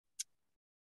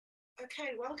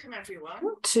Okay, welcome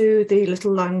everyone to the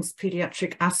Little Lungs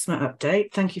Paediatric Asthma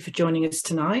Update. Thank you for joining us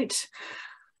tonight.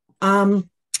 My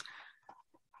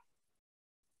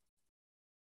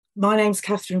name's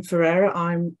Catherine Ferreira.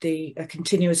 I'm the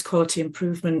Continuous Quality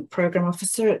Improvement Programme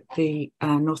Officer at the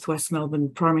North West Melbourne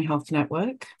Primary Health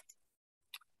Network.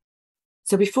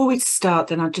 So before we start,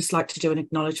 then I'd just like to do an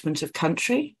acknowledgement of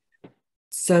country.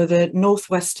 So the North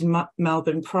West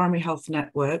Melbourne Primary Health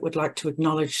Network would like to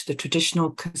acknowledge the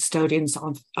traditional custodians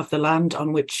of the land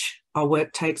on which our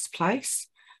work takes place,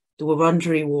 the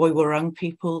Wurundjeri Woi-wurrung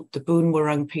people, the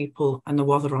Boon-wurrung people and the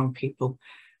Wathaurong people.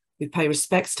 We pay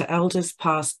respects to elders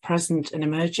past, present and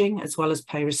emerging, as well as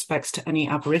pay respects to any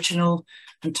Aboriginal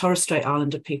and Torres Strait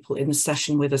Islander people in the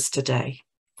session with us today.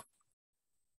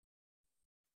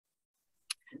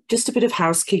 Just a bit of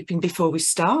housekeeping before we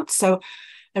start. So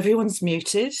everyone's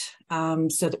muted so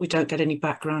that we don't get any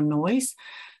background noise.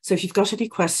 So if you've got any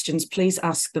questions, please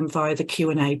ask them via the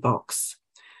Q&A box.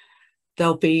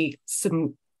 There'll be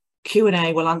some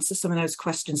Q&A. We'll answer some of those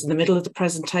questions in the middle of the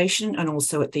presentation and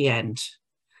also at the end.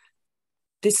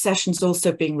 This session's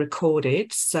also being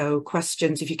recorded, so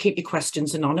questions, if you keep your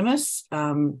questions anonymous,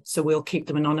 so we'll keep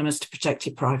them anonymous to protect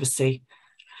your privacy.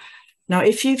 Now,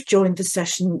 if you've joined the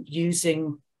session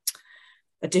using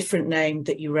a different name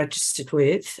that you registered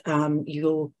with,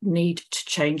 you'll need to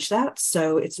change that.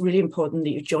 So it's really important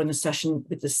that you join the session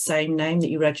with the same name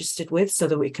that you registered with so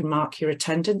that we can mark your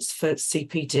attendance for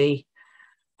CPD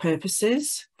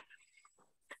purposes.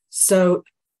 So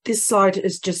this slide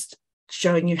is just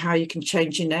showing you how you can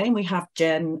change your name. We have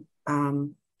Jen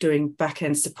doing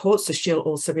back-end support, so she'll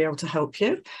also be able to help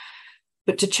you.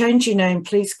 But to change your name,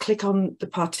 please click on the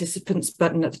participants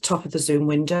button at the top of the Zoom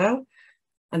window,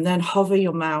 and then hover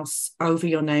your mouse over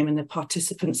your name in the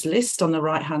participants list on the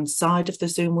right-hand side of the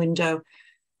Zoom window.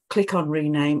 Click on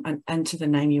rename and enter the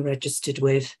name you registered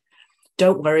with.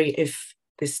 Don't worry if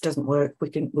this doesn't work,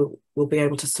 we'll be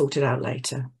able to sort it out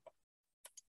later.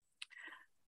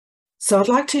 So I'd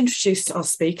like to introduce our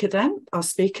speaker then. Our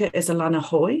speaker is Alana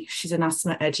Hoy. She's an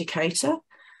asthma educator.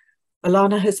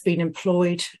 Alana has been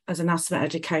employed as an asthma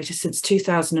educator since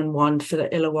 2001 for the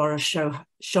Illawarra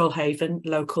Shoalhaven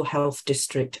Local Health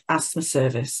District Asthma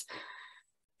Service.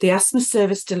 The Asthma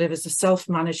Service delivers a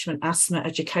self-management asthma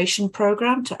education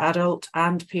programme to adult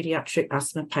and paediatric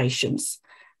asthma patients.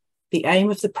 The aim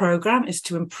of the programme is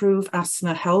to improve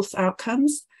asthma health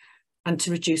outcomes and to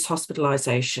reduce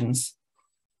hospitalisations.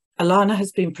 Alana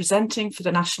has been presenting for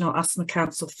the National Asthma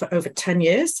Council for over 10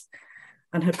 years,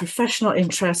 and her professional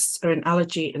interests are in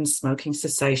allergy and smoking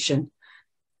cessation.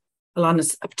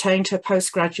 Alana's obtained her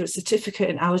postgraduate certificate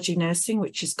in allergy nursing,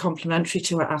 which is complementary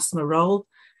to her asthma role.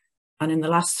 And in the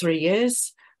last 3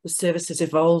 years, the service has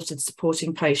evolved in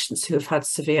supporting patients who have had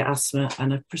severe asthma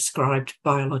and are prescribed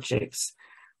biologics.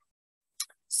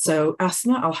 So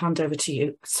asthma, I'll hand over to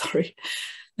you. Sorry.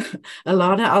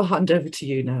 Alana, I'll hand over to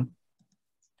you now.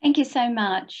 Thank you so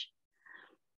much.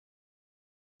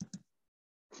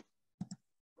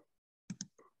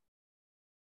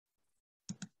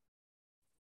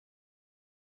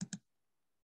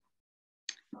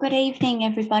 Good evening,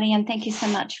 everybody, and thank you so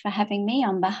much for having me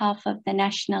on behalf of the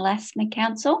National Asthma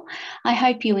Council. I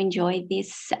hope you enjoyed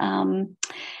this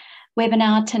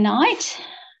webinar tonight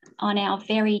on our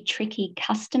very tricky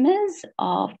customers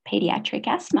of paediatric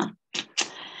asthma.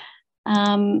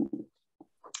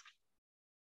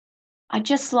 I'd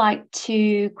just like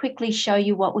to quickly show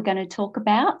you what we're going to talk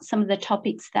about, some of the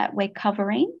topics that we're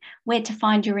covering, where to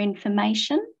find your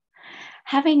information.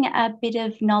 Having a bit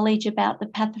of knowledge about the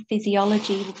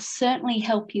pathophysiology will certainly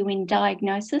help you in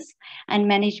diagnosis and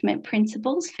management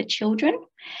principles for children.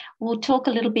 We'll talk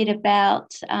a little bit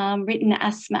about written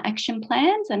asthma action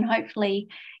plans, and hopefully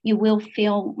you will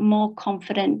feel more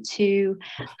confident to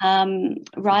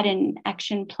write an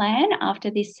action plan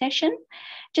after this session.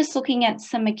 Just looking at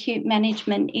some acute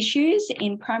management issues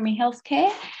in primary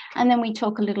healthcare, and then we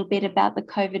talk a little bit about the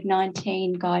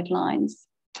COVID-19 guidelines.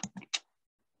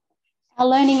 Our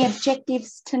learning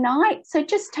objectives tonight, so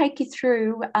just take you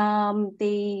through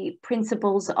the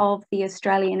principles of the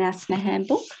Australian Asthma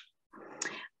Handbook.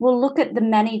 We'll look at the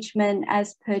management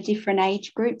as per different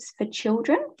age groups for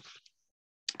children,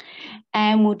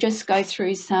 and we'll just go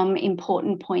through some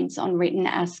important points on written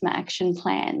asthma action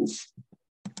plans.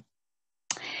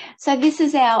 So this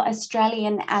is our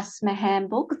Australian Asthma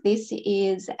Handbook. This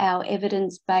is our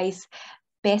evidence-based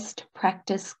best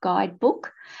practice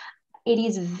guidebook. It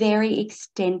is very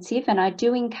extensive, and I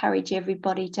do encourage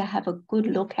everybody to have a good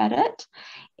look at it.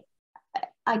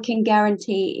 I can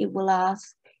guarantee it will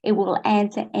ask It will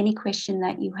answer any question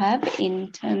that you have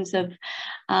in terms of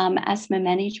asthma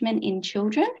management in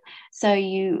children. So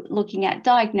you looking at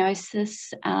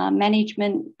diagnosis,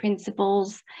 management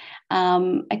principles,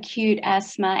 acute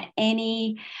asthma,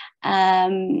 any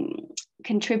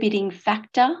contributing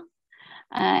factor,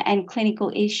 and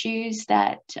clinical issues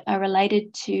that are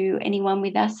related to anyone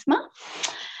with asthma.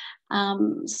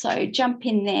 So jump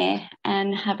in there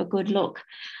and have a good look.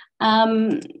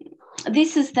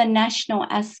 This is the National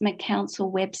Asthma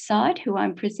Council website, who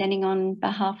I'm presenting on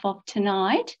behalf of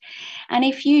tonight. And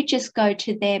if you just go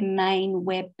to their main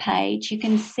web page, you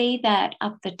can see that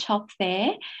up the top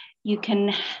there, you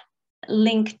can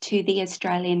link to the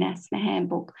Australian Asthma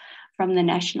Handbook from the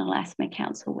National Asthma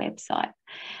Council website.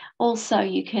 Also,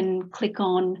 you can click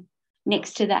on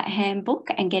next to that handbook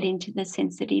and get into the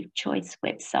Sensitive Choice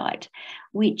website,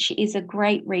 which is a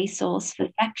great resource for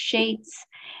fact sheets,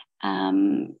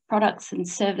 products and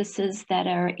services that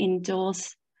are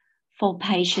endorsed for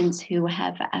patients who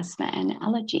have asthma and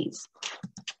allergies.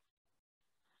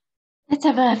 Let's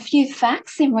have a few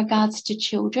facts in regards to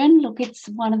children. Look, it's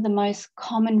one of the most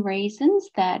common reasons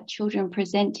that children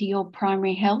present to your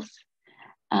primary health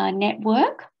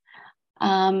network.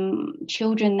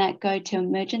 Children that go to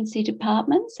emergency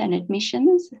departments and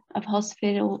admissions of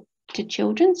hospital to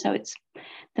children. So it's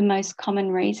the most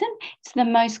common reason. It's the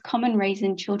most common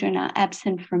reason children are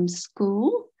absent from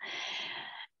school.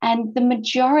 And the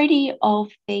majority of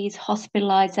these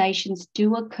hospitalizations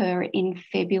do occur in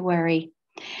February.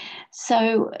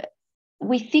 So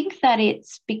we think that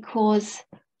it's because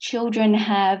children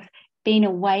have been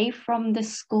away from the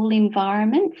school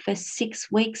environment for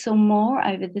 6 weeks or more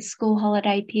over the school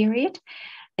holiday period.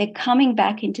 They're coming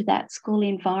back into that school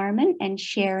environment and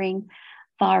sharing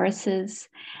viruses.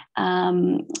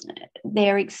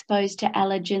 They're exposed to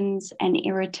allergens and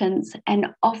irritants,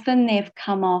 and often they've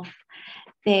come off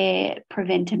their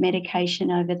preventer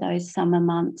medication over those summer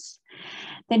months.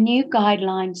 The new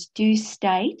guidelines do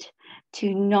state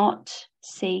to not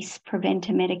cease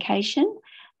preventer medication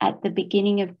at the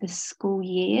beginning of the school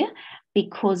year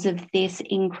because of this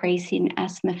increase in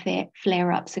asthma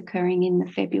flare-ups occurring in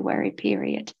the February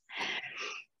period.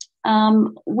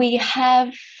 We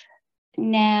have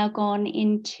now gone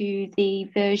into the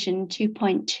version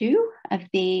 2.2 of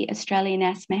the Australian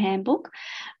Asthma Handbook,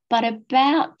 but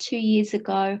about 2 years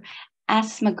ago,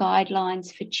 asthma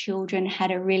guidelines for children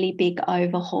had a really big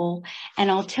overhaul,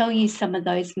 and I'll tell you some of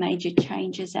those major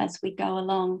changes as we go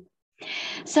along.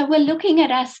 So we're looking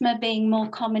at asthma being more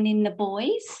common in the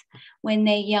boys when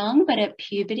they're young, but at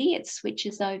puberty it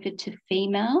switches over to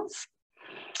females.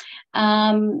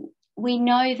 We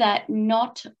know that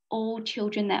not all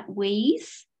children that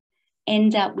wheeze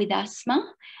end up with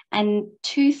asthma, and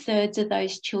 2/3 of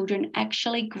those children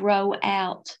actually grow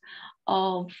out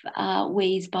of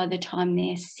wheeze by the time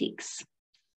they're 6.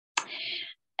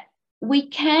 We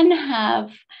can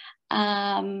have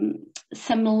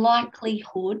some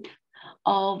likelihood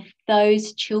of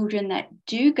those children that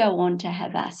do go on to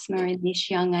have asthma in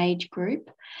this young age group,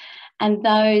 and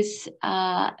those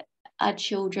are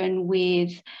children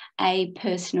with a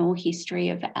personal history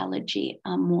of allergy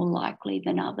are more likely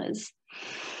than others.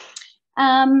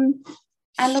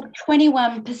 And look,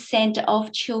 21%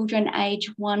 of children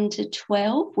aged 1 to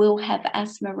 12 will have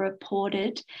asthma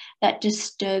reported that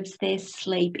disturbs their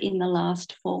sleep in the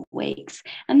last 4 weeks.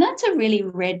 And that's a really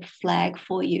red flag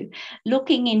for you,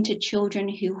 looking into children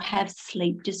who have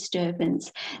sleep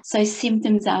disturbance. So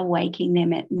symptoms are waking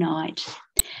them at night.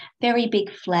 Very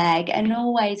big flag, and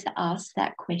always ask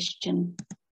that question.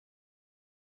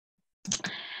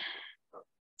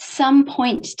 Some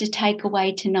points to take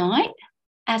away tonight.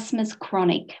 Asthma's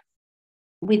chronic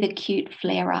with acute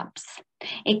flare-ups.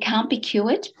 It can't be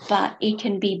cured, but it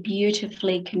can be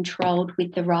beautifully controlled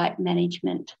with the right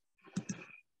management.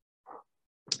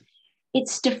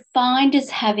 It's defined as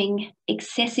having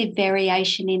excessive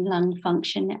variation in lung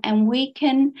function, and we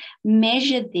can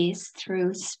measure this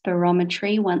through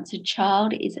spirometry once a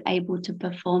child is able to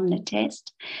perform the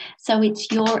test. So it's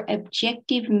your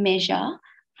objective measure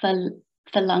for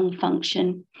lung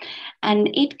function, and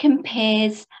it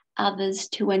compares others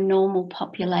to a normal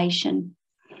population.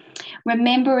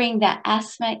 Remembering that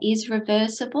asthma is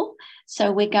reversible,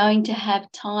 so we're going to have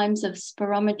times of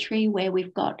spirometry where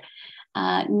we've got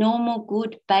normal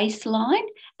good baseline,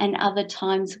 and other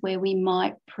times where we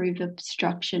might prove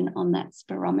obstruction on that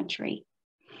spirometry.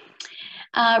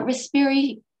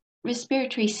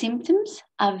 Respiratory symptoms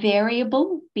are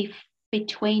variable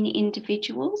between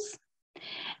individuals,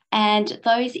 and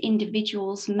those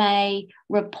individuals may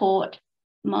report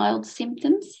mild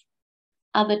symptoms,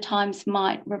 other times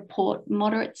might report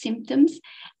moderate symptoms,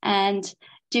 and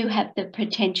do have the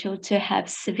potential to have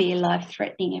severe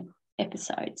life-threatening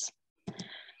episodes.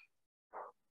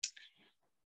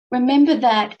 Remember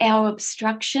that our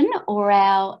obstruction or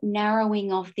our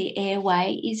narrowing of the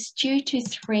airway is due to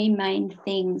three main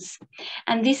things.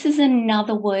 And this is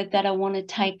another word that I want to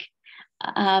take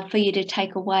for you to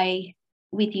take away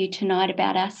with you tonight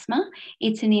about asthma.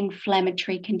 It's an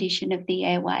inflammatory condition of the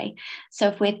airway. So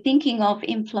if we're thinking of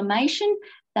inflammation,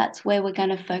 that's where we're going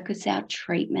to focus our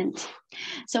treatment.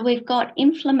 So we've got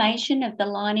inflammation of the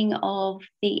lining of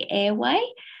the airway,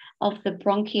 of the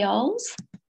bronchioles.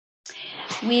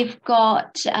 We've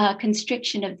got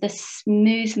constriction of the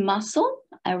smooth muscle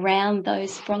around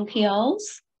those bronchioles.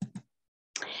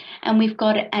 And we've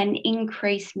got an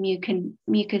increased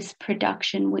mucus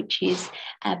production, which is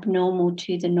abnormal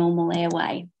to the normal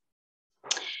airway.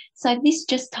 So this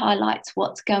just highlights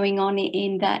what's going on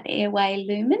in that airway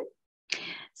lumen.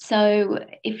 So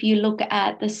if you look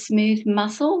at the smooth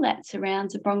muscle that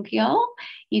surrounds a bronchiole,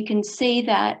 you can see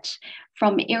that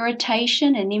from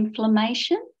irritation and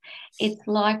inflammation, it's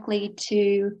likely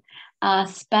to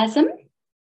spasm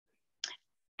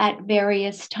at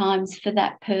various times for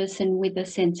that person with a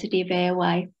sensitive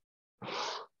airway.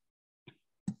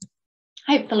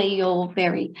 Hopefully you're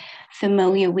very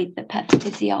familiar with the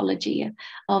pathophysiology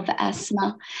of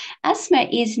asthma. Asthma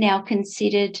is now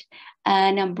considered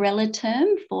an umbrella term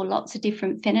for lots of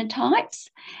different phenotypes,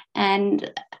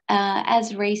 and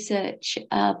as research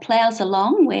plows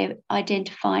along, we're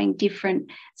identifying different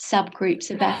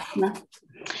subgroups of asthma.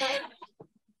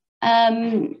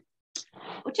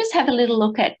 We'll just have a little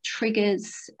look at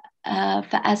triggers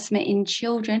for asthma in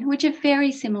children, which are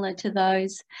very similar to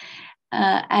those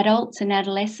adults and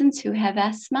adolescents who have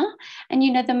asthma. And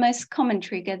you know, the most common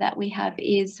trigger that we have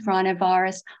is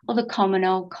rhinovirus or the common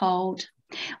old cold.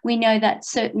 We know that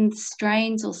certain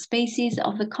strains or species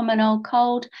of the common old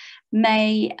cold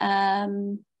may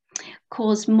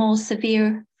cause more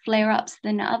severe flare-ups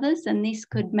than others, and this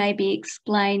could maybe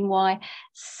explain why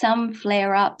some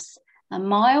flare-ups are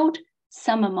mild,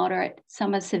 some are moderate,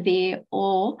 some are severe,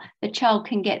 or the child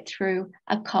can get through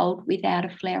a cold without a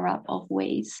flare-up of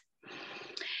wheeze.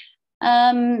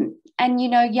 And, you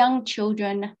know, young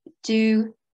children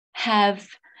do have,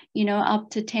 you know, up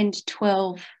to 10 to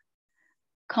 12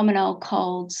 common old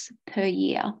colds per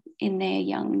year in their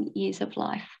young years of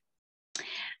life.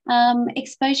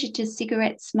 Exposure to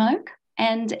cigarette smoke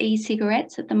and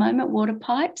e-cigarettes at the moment, water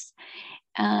pipes,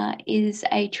 is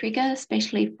a trigger,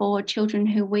 especially for children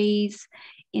who wheeze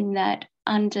in that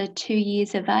under 2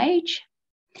 years of age.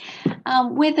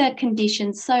 Weather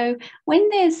conditions. So when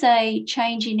there's a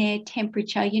change in air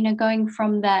temperature, you know, going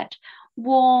from that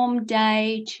warm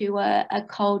day to a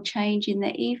cold change in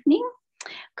the evening,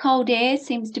 cold air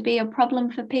seems to be a problem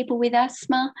for people with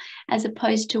asthma as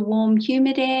opposed to warm,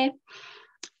 humid air.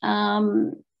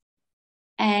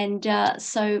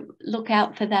 So look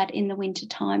out for that in the winter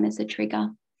time as a trigger.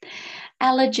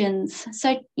 Allergens.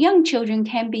 So young children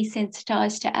can be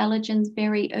sensitized to allergens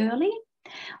very early.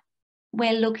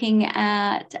 We're looking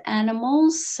at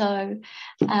animals, so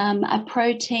a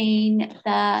protein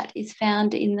that is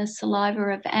found in the saliva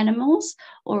of animals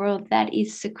or that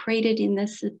is secreted in the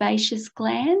sebaceous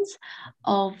glands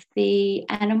of the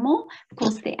animal. Of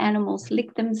course, the animals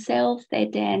lick themselves, their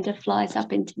dander flies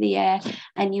up into the air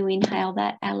and you inhale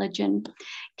that allergen.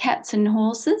 Cats and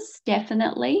horses,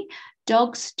 definitely.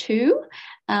 Dogs too,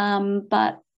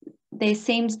 but there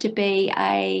seems to be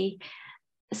a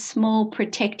small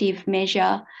protective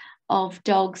measure of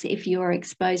dogs if you're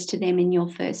exposed to them in your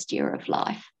first year of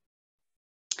life.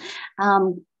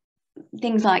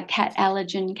 Things like cat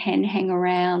allergen can hang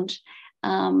around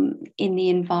in the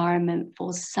environment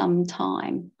for some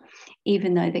time,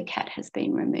 even though the cat has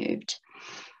been removed.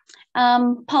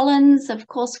 Pollens, of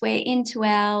course, we're into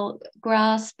our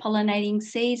grass pollinating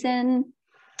season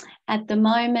at the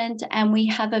moment, and we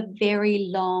have a very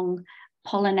long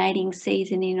pollinating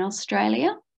season in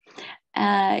Australia.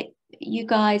 You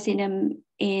guys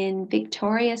in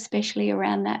Victoria, especially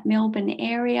around that Melbourne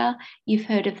area, you've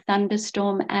heard of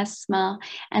thunderstorm asthma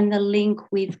and the link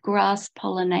with grass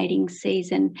pollinating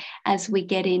season as we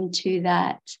get into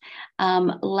that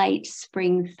late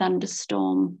spring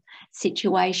thunderstorm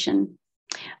situation.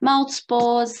 Mold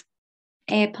spores,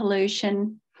 air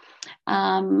pollution,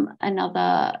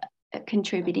 another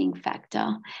contributing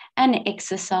factor, and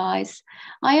exercise.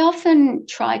 I often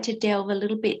try to delve a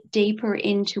little bit deeper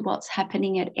into what's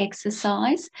happening at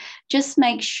exercise. Just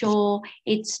make sure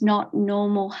it's not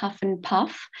normal huff and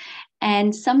puff.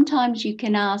 And sometimes you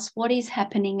can ask what is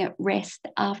happening at rest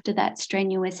after that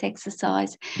strenuous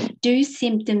exercise. Do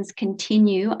symptoms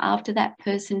continue after that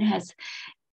person has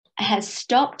has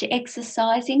stopped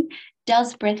exercising.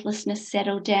 Does breathlessness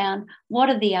settle down? What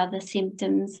are the other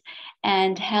symptoms?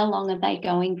 And how long are they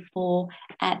going for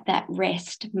at that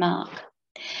rest mark?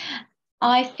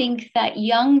 I think that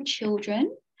young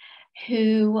children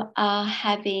who are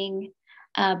having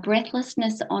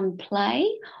breathlessness on play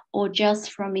or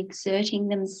just from exerting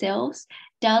themselves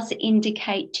does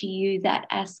indicate to you that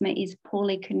asthma is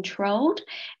poorly controlled,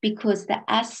 because the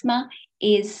asthma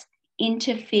is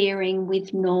interfering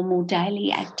with normal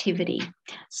daily activity.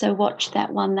 So watch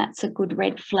that one. That's a good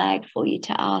red flag for you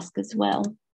to ask as well.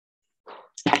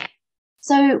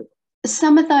 So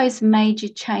some of those major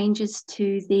changes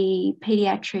to the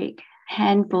Paediatric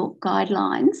Handbook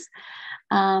guidelines,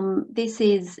 this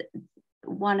is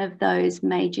one of those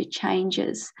major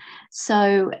changes.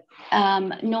 So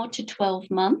 0 to 12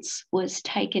 months was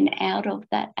taken out of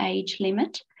that age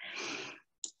limit.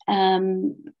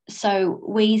 So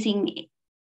wheezing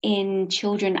in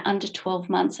children under 12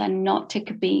 months are not to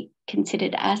be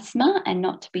considered asthma and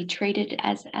not to be treated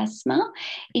as asthma.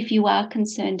 If you are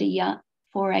concerned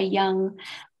for a young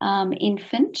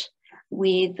infant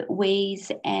with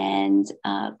wheeze and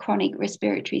chronic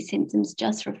respiratory symptoms,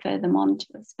 just refer them on to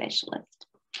a specialist.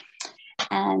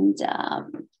 And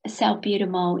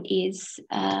salbutamol is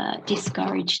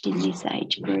discouraged in this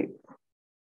age group.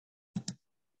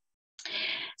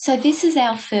 So this is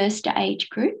our first age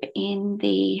group in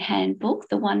the handbook,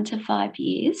 the 1 to 5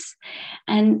 years,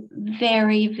 and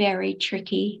very, very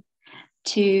tricky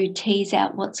to tease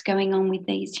out what's going on with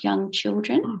these young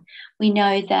children. We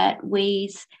know that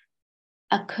wheeze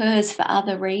occurs for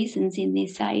other reasons in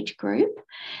this age group.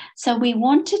 So we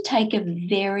want to take a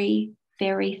very,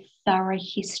 very thorough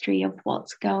history of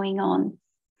what's going on.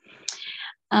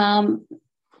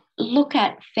 Look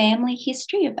at family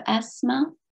history of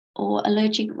asthma or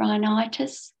allergic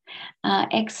rhinitis,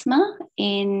 eczema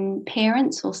in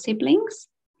parents or siblings.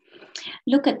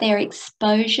 Look at their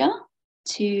exposure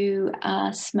to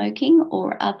smoking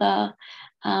or other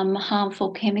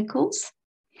harmful chemicals.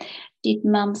 Did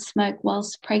mum smoke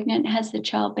whilst pregnant? Has the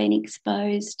child been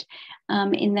exposed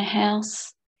in the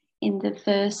house in the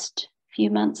first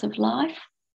few months of life?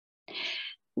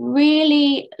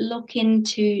 Really look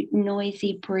into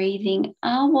noisy breathing.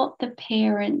 Are what the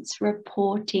parents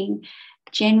reporting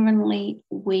generally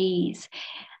wheeze?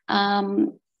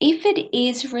 If it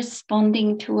is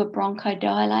responding to a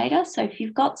bronchodilator, so if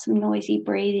you've got some noisy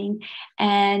breathing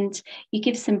and you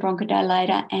give some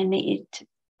bronchodilator and it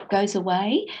goes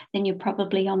away, then you're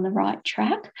probably on the right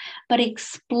track. But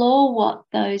explore what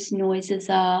those noises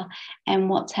are and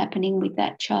what's happening with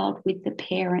that child, with the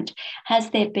parent. Has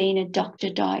there been a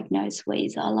doctor-diagnosed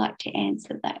wheeze? I like to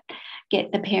answer that,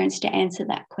 get the parents to answer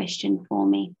that question for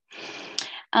me.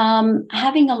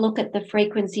 Having a look at the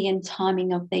frequency and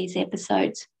timing of these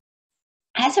episodes.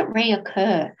 Has it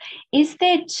reoccur? Is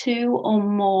there 2 or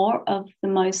more of the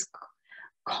most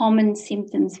common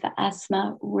symptoms for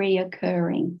asthma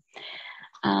reoccurring?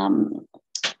 And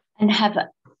have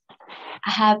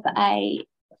a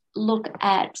look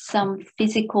at some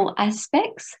physical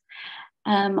aspects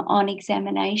on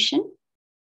examination.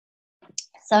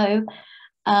 So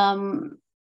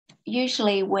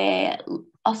usually we're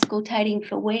auscultating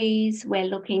for wheeze, we're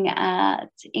looking at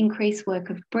increased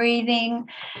work of breathing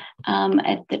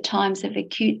at the times of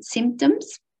acute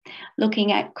symptoms,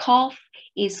 looking at cough.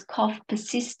 Is cough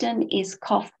persistent? Is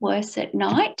cough worse at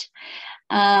night?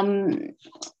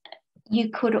 You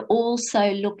could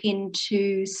also look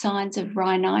into signs of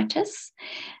rhinitis.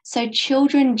 So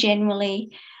children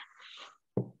generally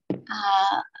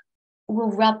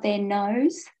will rub their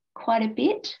nose quite a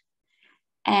bit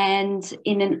and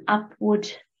in an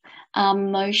upward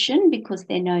motion because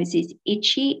their nose is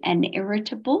itchy and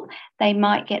irritable. They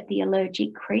might get the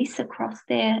allergic crease across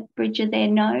their bridge of their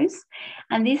nose.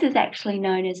 And this is actually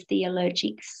known as the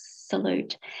allergic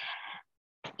salute.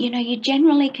 You know, you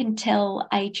generally can tell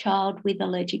a child with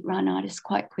allergic rhinitis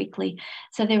quite quickly.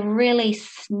 So they're really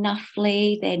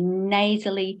snuffly, they're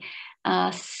nasally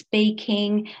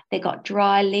speaking, they've got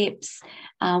dry lips.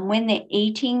 When they're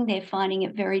eating, they're finding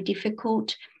it very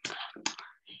difficult.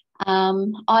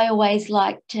 I always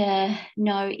like to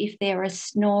know if they're a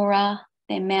snorer,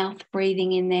 their mouth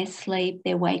breathing in their sleep,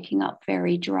 they're waking up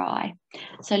very dry.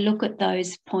 So look at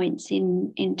those points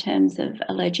in terms of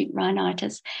allergic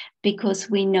rhinitis, because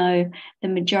we know the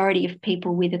majority of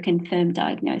people with a confirmed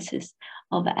diagnosis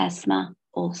of asthma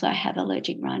also have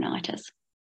allergic rhinitis.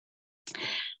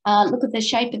 Look at the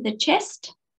shape of the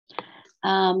chest.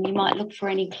 You might look for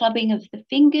any clubbing of the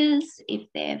fingers if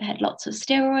they've had lots of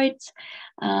steroids.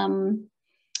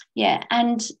 Yeah,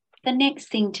 and the next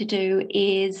thing to do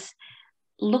is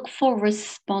look for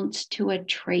response to a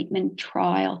treatment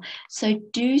trial. So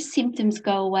do symptoms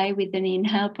go away with an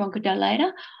inhaled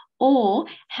bronchodilator, or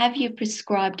have you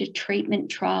prescribed a treatment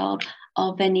trial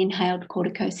of an inhaled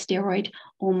corticosteroid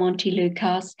or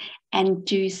Montelukast, and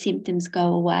do symptoms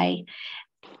go away?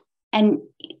 And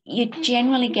you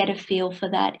generally get a feel for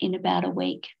that in about a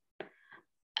week,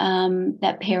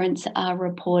 that parents are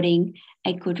reporting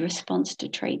a good response to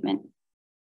treatment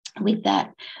with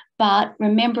that. But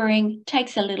remembering,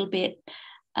 takes a little bit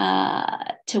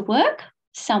to work,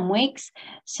 some weeks,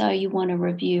 so you want to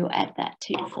review at that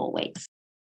 2 to 4 weeks.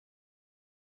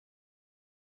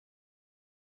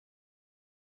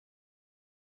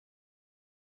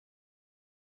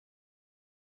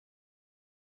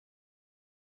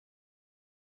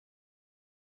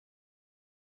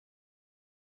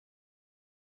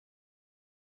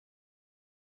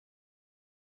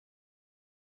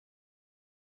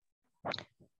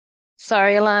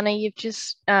 Sorry, Alana, you've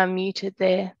just muted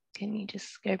there. Can you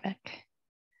just go back?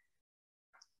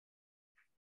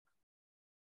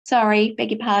 Sorry,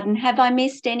 beg your pardon. Have I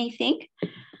missed anything?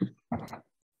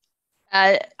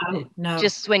 No.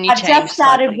 Just when you I've just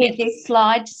started with this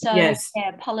slide, so yes. yeah,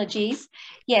 apologies.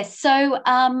 Yes, so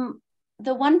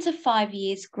the 1 to 5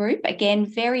 years group, again,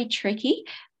 very tricky.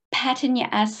 Pattern your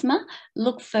asthma,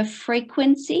 look for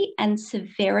frequency and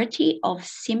severity of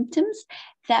symptoms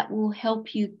that will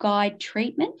help you guide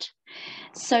treatment.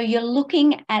 So you're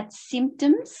looking at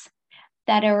symptoms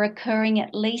that are occurring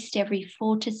at least every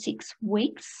 4 to 6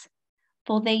 weeks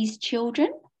for these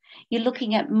children. You're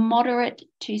looking at moderate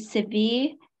to severe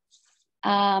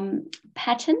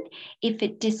pattern if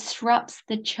it disrupts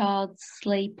the child's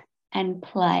sleep and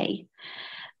play.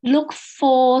 Look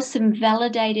for some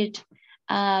validated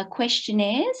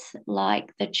questionnaires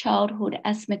like the Childhood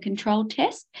Asthma Control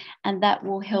Test, and that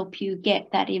will help you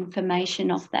get that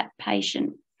information off that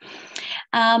patient.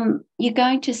 You're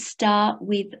going to start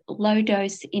with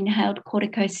low-dose inhaled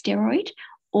corticosteroid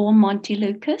or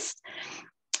Montelukast.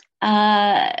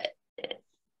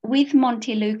 With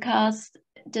Montelukast,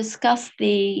 discuss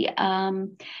the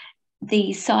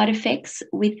side effects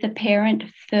with the parent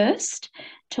first,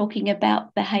 talking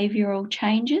about behavioural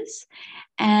changes,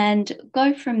 and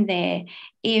go from there.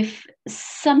 If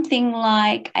something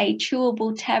like a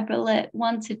chewable tablet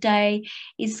once a day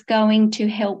is going to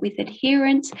help with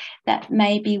adherence, that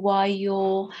may be why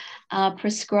you're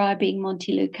prescribing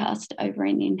Montelukast over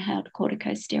an inhaled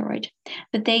corticosteroid.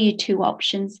 But they're your 2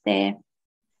 options there.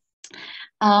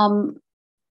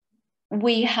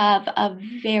 We have a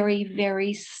very,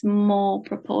 very small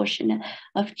proportion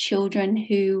of children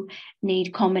who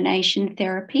need combination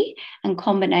therapy, and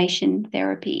combination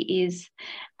therapy is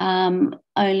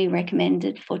only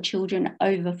recommended for children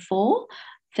over 4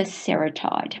 for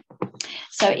serotype.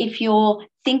 So if you're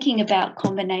thinking about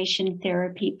combination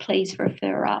therapy, please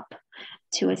refer up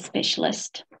to a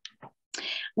specialist.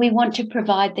 We want to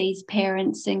provide these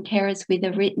parents and carers with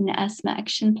a written asthma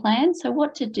action plan. So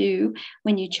what to do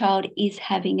when your child is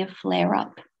having a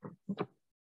flare-up.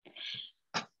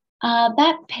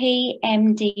 That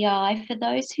PMDI, for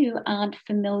those who aren't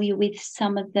familiar with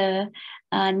some of the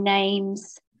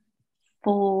names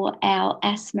for our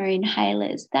asthma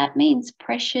inhalers, that means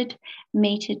pressured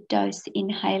metered dose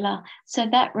inhaler. So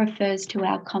that refers to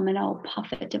our common old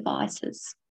puffer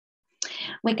devices.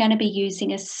 We're going to be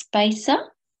using a spacer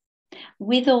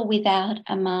with or without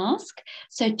a mask.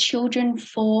 So children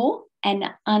 4 and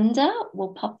under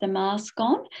will pop the mask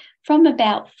on. From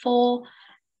about 4,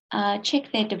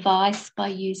 check their device by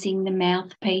using the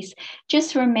mouthpiece,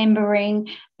 just remembering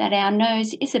that our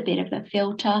nose is a bit of a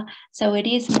filter, so it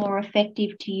is more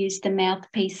effective to use the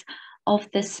mouthpiece of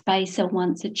the spacer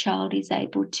once a child is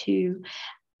able to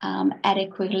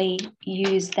adequately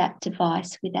use that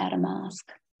device without a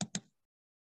mask.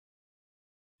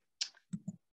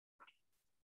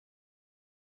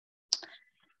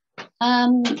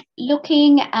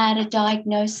 Looking at a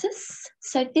diagnosis.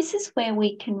 So this is where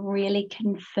we can really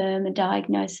confirm a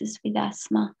diagnosis with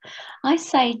asthma. I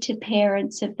say to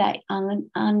parents of that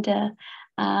under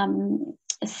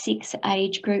 6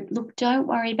 age group, look, don't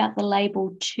worry about the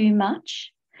label too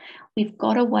much. We've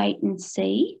got to wait and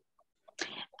see.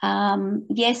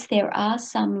 Yes, there are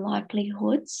some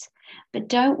likelihoods, but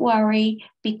don't worry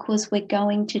because we're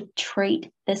going to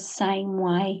treat the same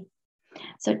way.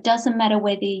 So it doesn't matter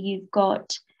whether you've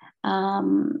got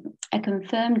a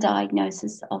confirmed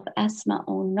diagnosis of asthma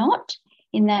or not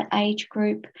in that age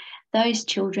group. Those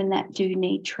children that do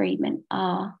need treatment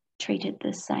are treated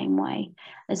the same way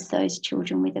as those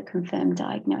children with a confirmed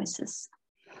diagnosis.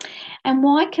 And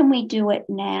why can we do it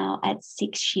now at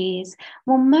 6 years?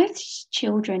 Well, most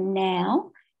children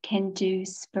now can do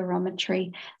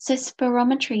spirometry. So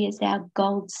spirometry is our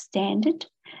gold standard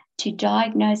to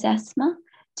diagnose asthma,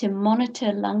 to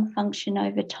monitor lung function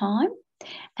over time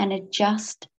and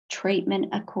adjust treatment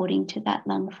according to that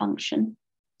lung function.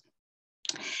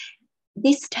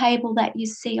 This table that you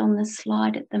see on the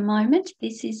slide at the moment,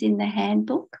 this is in the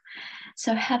handbook.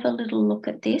 So have a little look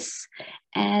at this,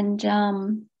 and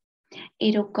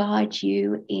it'll guide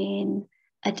you in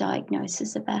a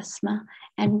diagnosis of asthma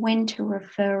and when to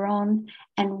refer on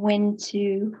and when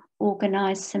to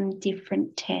organise some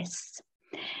different tests.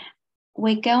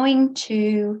 We're going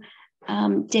to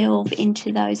delve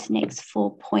into those next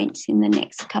 4 points in the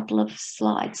next couple of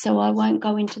slides, so I won't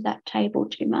go into that table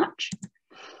too much.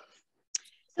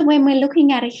 So when we're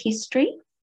looking at a history,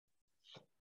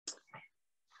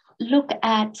 look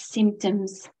at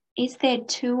symptoms. Is there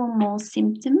 2 or more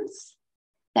symptoms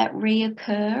that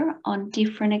reoccur on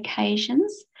different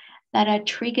occasions that are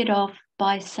triggered off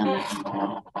by some of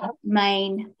the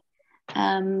main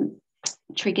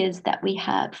triggers that we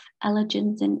have,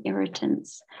 allergens and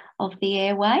irritants of the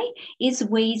airway? Is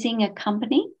wheezing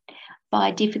accompanied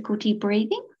by difficulty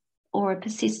breathing or a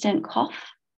persistent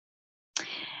cough?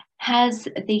 Has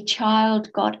the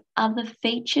child got other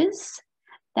features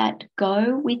that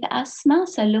go with asthma?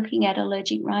 So looking at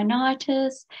allergic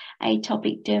rhinitis,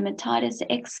 atopic dermatitis,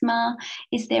 eczema.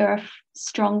 Is there a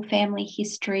strong family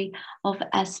history of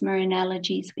asthma and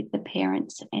allergies with the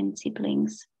parents and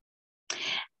siblings?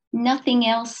 Nothing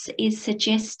else is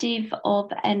suggestive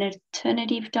of an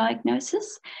alternative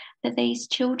diagnosis for these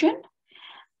children.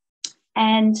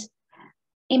 And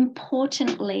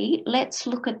importantly, let's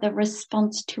look at the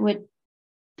response to a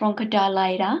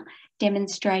bronchodilator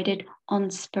demonstrated on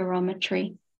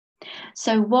spirometry.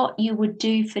 So what you would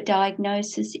do for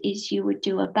diagnosis is you would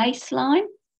do a baseline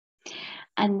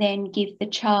and then give the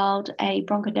child a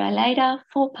bronchodilator,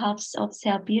 4 puffs of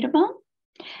salbutamol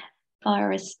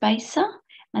via a spacer,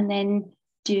 and then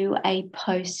do a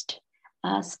post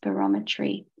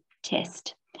spirometry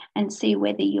test and see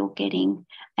whether you're getting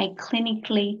a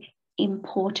clinically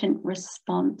important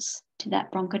response to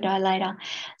that bronchodilator.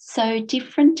 So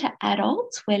different to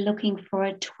adults, we're looking for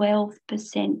a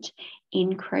 12%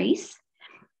 increase,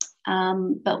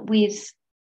 but with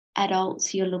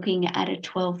adults, you're looking at a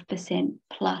 12%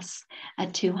 plus a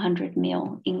 200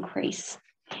 ml increase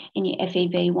in your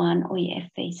FEV1 or your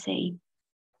FVC.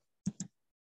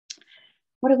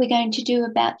 What are we going to do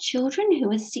about children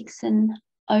who are 6 and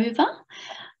over?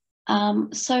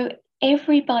 So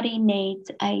everybody needs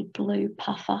a blue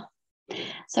puffer.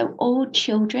 So all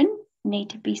children need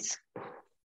to be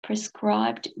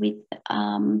prescribed with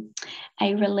a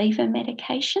reliever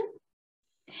medication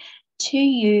to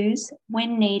use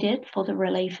when needed for the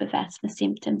relief of asthma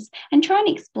symptoms. And try and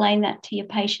explain that to your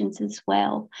patients as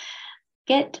well.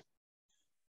 Get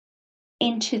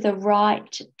into the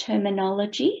right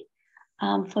terminology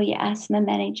for your asthma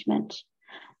management.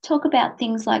 Talk about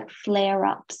things like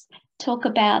flare-ups. Talk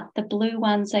about the blue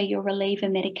ones are your reliever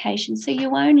medications, so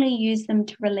you only use them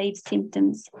to relieve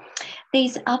symptoms.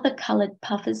 These other coloured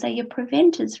puffers are your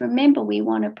preventers. Remember, we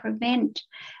want to prevent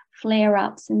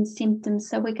flare-ups and symptoms,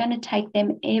 so we're going to take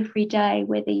them every day,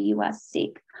 whether you are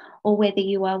sick or whether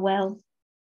you are well.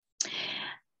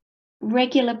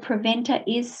 Regular preventer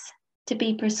is to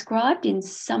be prescribed in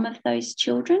some of those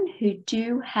children who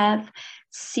do have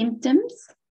symptoms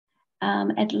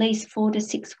at least 4 to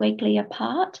 6 weekly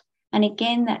apart. And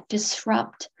again, that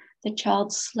disrupt the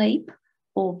child's sleep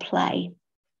or play.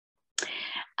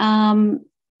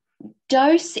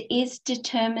 Dose is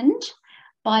determined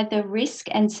by the risk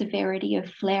and severity of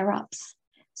flare-ups.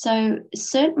 So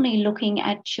certainly looking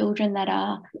at children that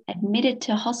are admitted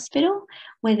to hospital,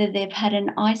 whether they've had an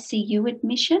ICU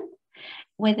admission,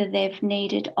 whether they've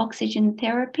needed oxygen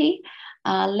therapy,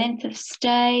 length of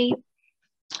stay.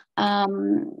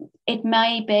 It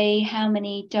may be how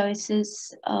many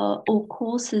doses or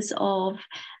courses of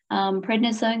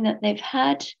prednisone that they've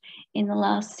had in the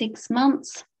last 6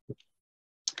 months,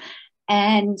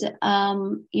 and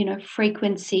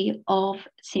frequency of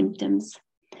symptoms.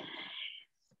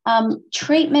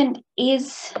 Treatment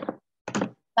is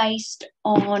based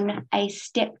on a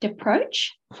stepped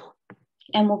approach,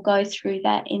 and we'll go through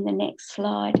that in the next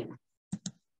slide.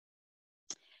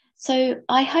 So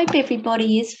I hope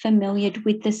everybody is familiar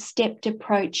with the stepped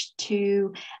approach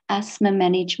to asthma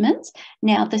management.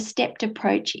 Now, the stepped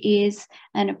approach is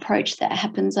an approach that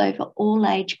happens over all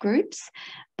age groups,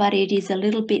 but it is a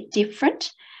little bit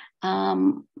different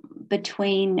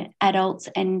between adults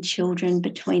and children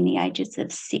between the ages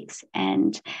of 6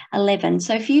 and 11.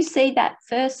 So if you see that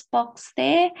first box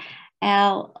there,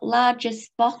 our largest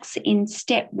box in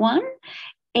step 1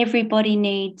 everybody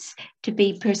needs to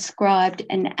be prescribed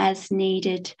an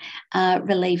as-needed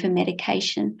reliever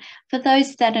medication. For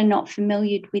those that are not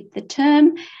familiar with the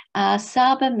term,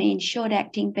 SABA means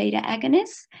short-acting beta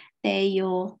agonists. They're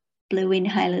your blue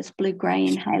inhalers, blue-grey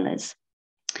inhalers.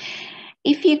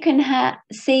 If you can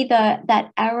see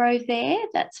that arrow there,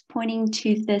 that's pointing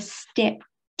to the step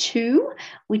 2,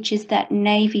 which is that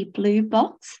navy blue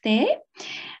box there.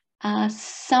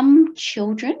 Some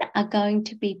children are going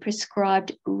to be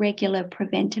prescribed regular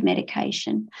preventer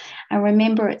medication. And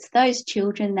remember, it's those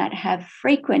children that have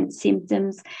frequent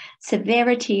symptoms,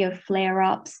 severity of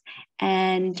flare-ups,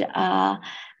 and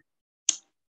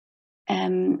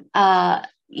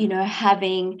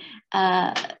having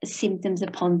symptoms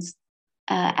upon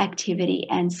activity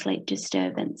and sleep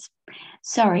disturbance.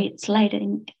 Sorry, it's late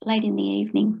in the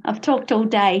evening. I've talked all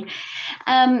day.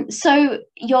 So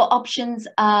your options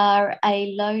are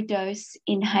a low-dose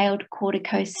inhaled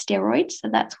corticosteroid, so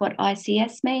that's what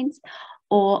ICS means,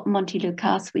 or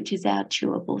Montelukast, which is our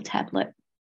chewable tablet.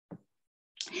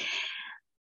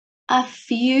 A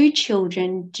few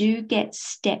children do get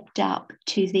stepped up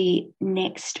to the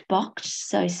next box,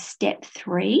 so step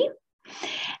 3.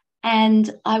 And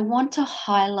I want to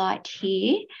highlight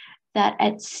here that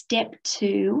at step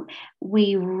 2,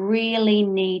 we really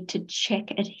need to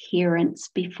check adherence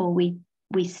before we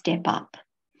step up.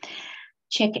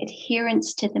 Check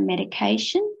adherence to the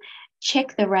medication,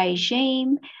 check the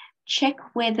regime, check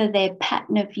whether their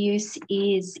pattern of use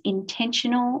is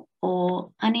intentional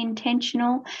or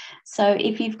unintentional. So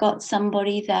if you've got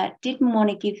somebody that didn't want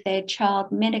to give their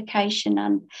child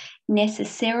medication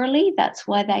unnecessarily, that's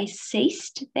why they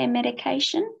ceased their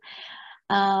medication,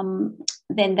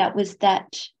 then that was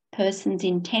that person's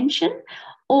intention.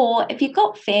 Or if you've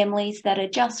got families that are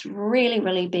just really,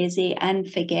 really busy and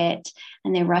forget,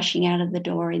 and they're rushing out of the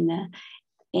door in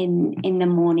the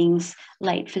mornings,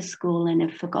 late for school, and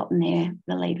have forgotten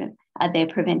their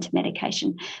preventer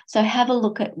medication. So have a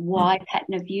look at why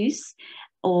pattern of use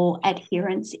or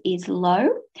adherence is low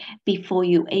before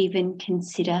you even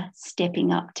consider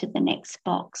stepping up to the next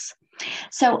box.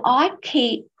 So I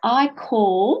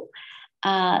call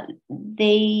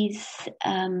these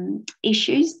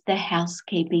issues the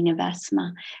housekeeping of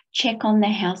asthma. Check on the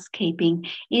housekeeping.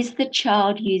 Is the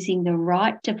child using the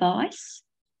right device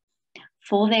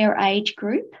for their age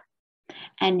group,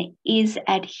 and is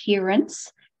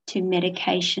adherence to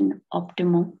medication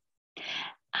optimal?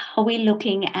 Are we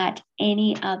looking at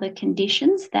any other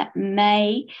conditions that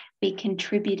may be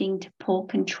contributing to poor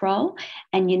control?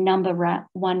 And your number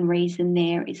 1 reason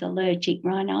there is allergic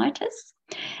rhinitis,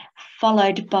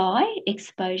 followed by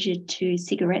exposure to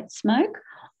cigarette smoke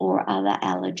or other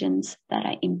allergens that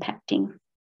are impacting.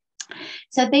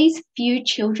 So these few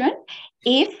children,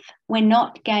 if we're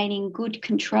not gaining good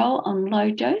control on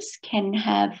low dose, can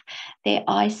have their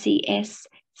ICS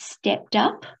stepped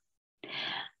up.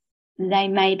 They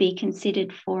may be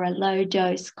considered for a low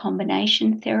dose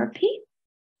combination therapy,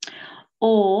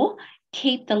 or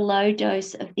keep the low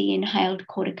dose of the inhaled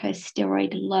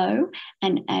corticosteroid low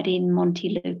and add in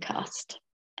Montelukast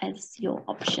as your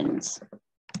options.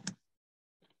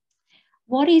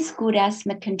 What is good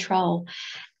asthma control?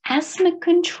 Asthma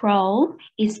control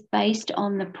is based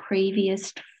on the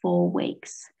previous 4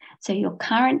 weeks. So your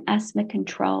current asthma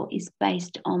control is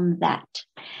based on that.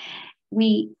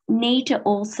 We need to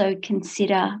also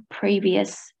consider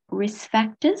previous risk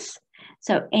factors.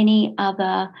 So any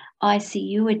other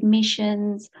ICU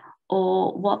admissions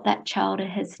or what that child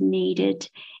has needed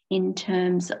in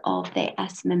terms of their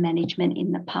asthma management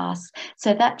in the past.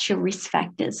 So that's your risk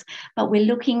factors. But we're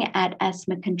looking at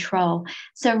asthma control.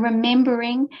 So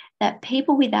remembering that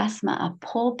people with asthma are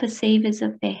poor perceivers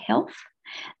of their health.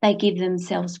 They give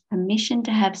themselves permission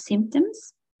to have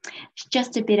symptoms. It's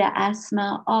just a bit of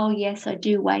asthma. Oh, yes, I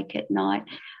do wake at night,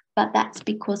 but that's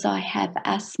because I have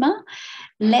asthma.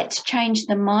 Let's change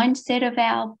the mindset of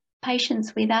our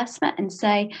patients with asthma and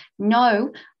say,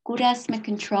 no, good asthma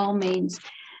control means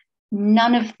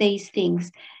none of these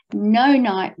things. No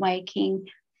night waking,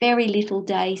 very little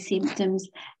day symptoms,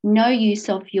 no use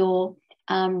of your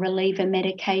reliever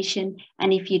medication.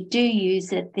 And if you do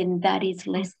use it, then that is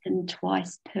less than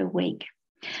twice per week.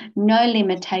 No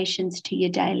limitations to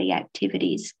your daily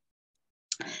activities.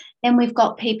 Then we've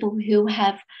got people who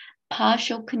have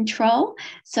partial control.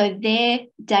 So their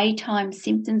daytime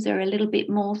symptoms are a little bit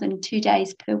more than 2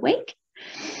 days per week.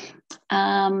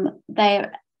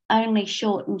 They're only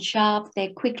short and sharp.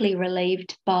 They're quickly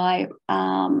relieved by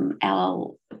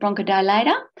our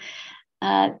bronchodilator.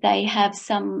 They have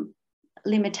some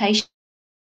limitations.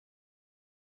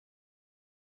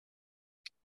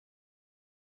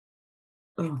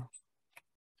 Oh.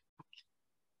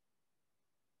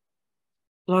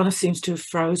 Lana seems to have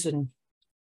frozen.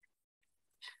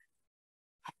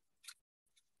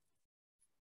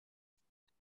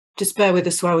 Just bear with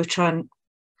us while we try and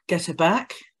get her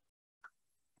back.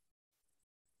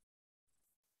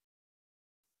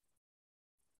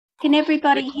 Can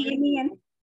everybody hear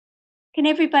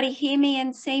me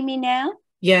and see me now?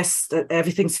 Yes,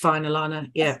 everything's fine, Alana.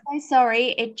 Yeah. I'm so sorry,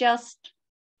 it just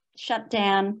shut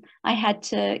down. I had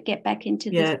to get back into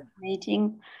this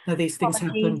meeting. No, these things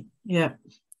happen. Yeah.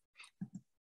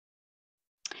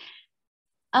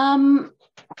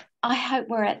 I hope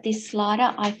we're at this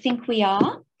slider. I think we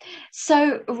are.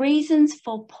 So reasons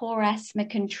for poor asthma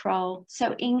control.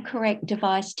 So incorrect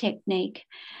device technique.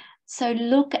 So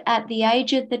look at the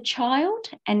age of the child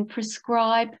and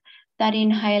prescribe that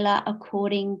inhaler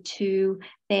according to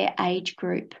their age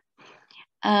group.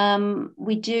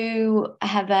 We do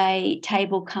have a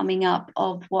table coming up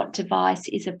of what device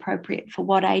is appropriate for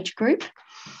what age group.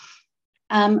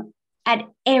 At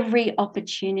every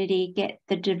opportunity, get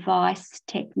the device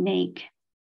technique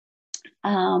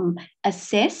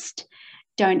assessed.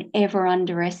 Don't ever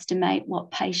underestimate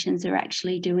what patients are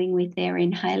actually doing with their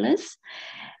inhalers.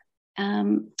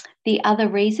 The other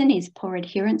reason is poor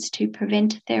adherence to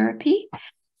preventer therapy.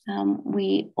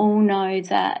 We all know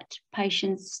that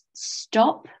patients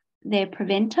stop their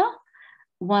preventer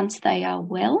once they are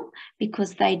well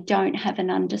because they don't have an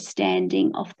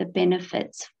understanding of the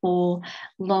benefits for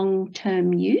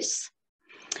long-term use.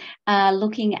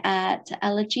 Looking at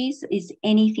allergies, is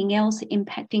anything else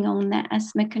impacting on that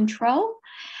asthma control?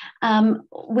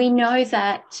 We know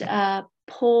that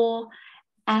poor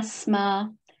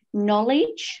asthma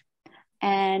knowledge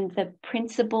and the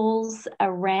principles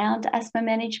around asthma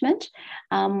management,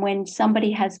 when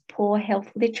somebody has poor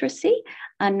health literacy,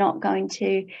 are not going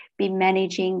to be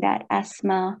managing that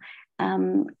asthma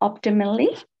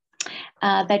optimally.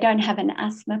 They don't have an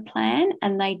asthma plan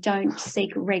and they don't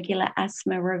seek regular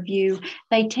asthma review.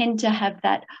 They tend to have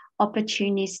that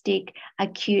opportunistic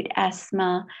acute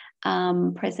asthma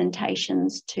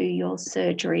presentations to your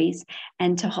surgeries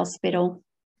and to hospital.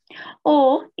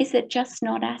 Or is it just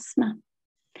not asthma?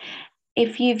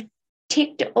 If you've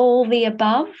ticked all the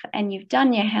above and you've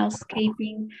done your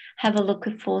housekeeping, have a look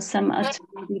for some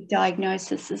alternative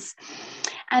diagnoses.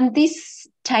 And this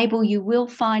table you will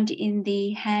find in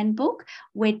the handbook.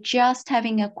 We're just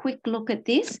having a quick look at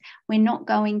this. We're not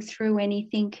going through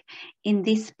anything in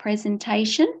this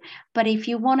presentation, but if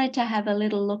you wanted to have a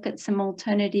little look at some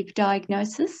alternative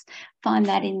diagnosis, find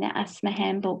that in the Asthma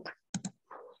Handbook.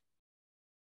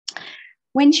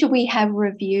 When should we have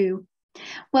review?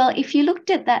 Well, if you looked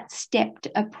at that stepped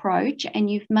approach and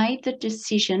you've made the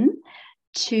decision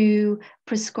to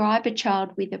prescribe a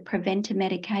child with a preventer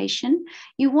medication,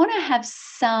 you want to have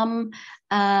some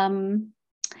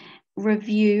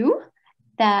review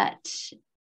that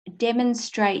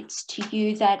demonstrates to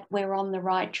you that we're on the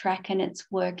right track and it's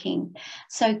working.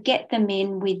 So get them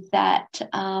in with that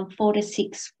 4 to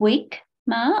 6 week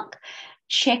mark,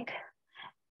 check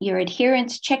your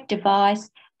adherence, check device,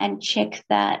 and check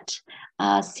that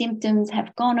symptoms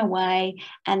have gone away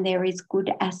and there is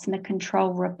good asthma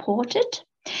control reported.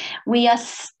 We are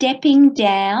stepping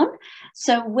down.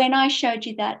 So when I showed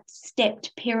you that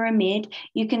stepped pyramid,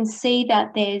 you can see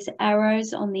that there's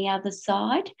arrows on the other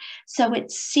side. So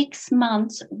it's 6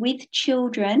 months with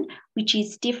children, which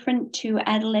is different to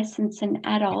adolescents and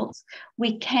adults.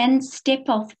 We can step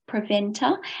off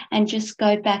preventer and just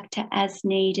go back to as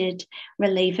needed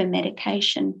reliever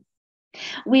medication.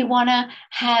 We want to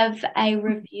have a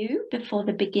review before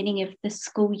the beginning of the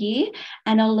school year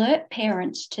and alert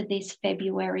parents to this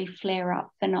February flare-up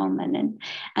phenomenon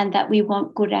and that we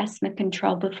want good asthma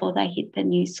control before they hit the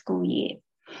new school year.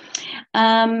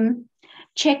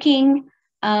 Checking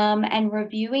and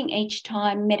reviewing each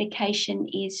time medication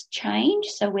is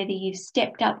changed, so whether you've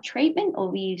stepped up treatment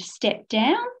or you've stepped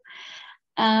down.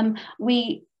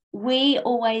 We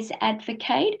always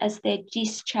advocate as they're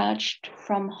discharged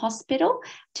from hospital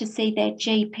to see their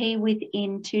GP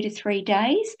within 2 to 3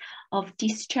 days of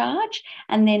discharge,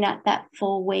 and then at that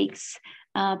 4 weeks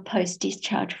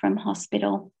post-discharge from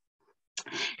hospital.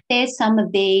 There's some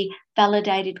of the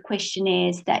validated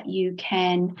questionnaires that you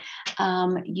can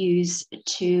use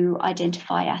to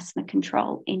identify asthma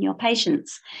control in your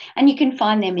patients, and you can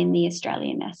find them in the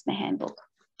Australian Asthma Handbook.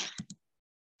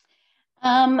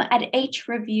 At each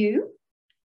review,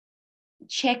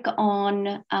 check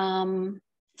on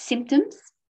symptoms.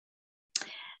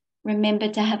 Remember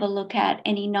to have a look at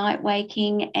any night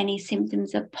waking, any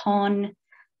symptoms upon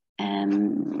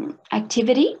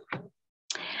activity.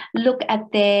 Look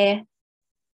at their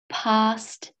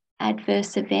past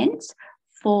adverse events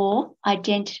for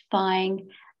identifying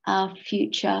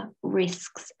future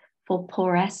risks for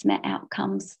poor asthma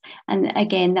outcomes. And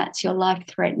again, that's your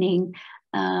life-threatening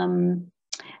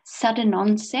sudden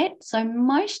onset. So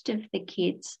most of the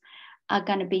kids are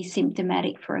going to be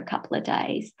symptomatic for a couple of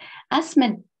days.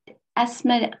 Asthma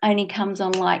only comes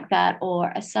on like that,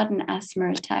 or a sudden asthma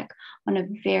attack, on a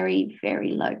very,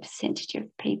 very low percentage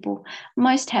of people.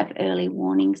 Most have early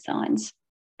warning signs.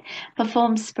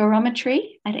 Perform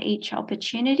spirometry at each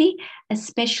opportunity,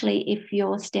 especially if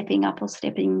you're stepping up or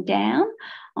stepping down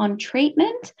on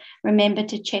treatment. Remember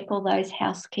to check all those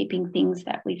housekeeping things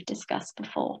that we've discussed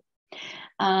before.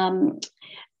 I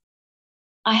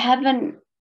haven't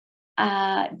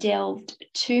delved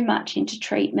too much into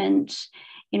treatment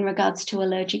in regards to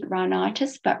allergic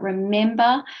rhinitis, but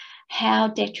remember how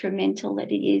detrimental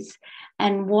it is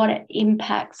and what it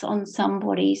impacts on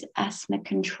somebody's asthma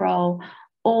control.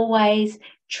 Always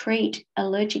treat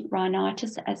allergic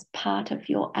rhinitis as part of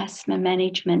your asthma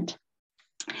management.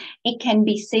 It can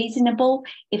be seasonable.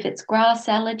 If it's grass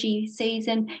allergy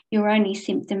season, you're only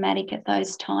symptomatic at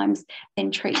those times, then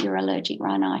treat your allergic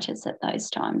rhinitis at those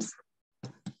times.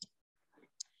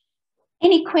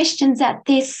 Any questions at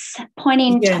this point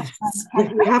in time? Yes,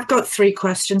 we have got 3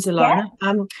 questions, Alana.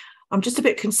 Yeah. I'm just a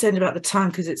bit concerned about the time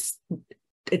because it's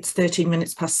 13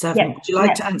 minutes past 7. Yep. Would you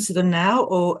like to answer them now,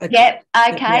 or? Yep.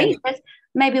 Okay.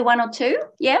 Maybe 1 or 2.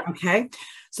 Yeah. Okay.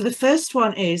 So the first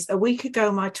one is, a week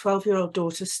ago, my 12-year-old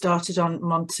daughter started on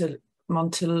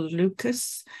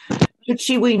Montelukast. Should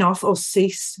she wean off or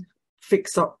cease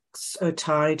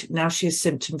fixoxatide? Now she is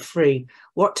symptom-free.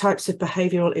 What types of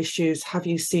behavioural issues have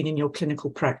you seen in your clinical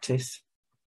practice?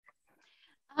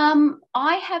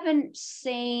 I haven't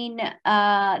seen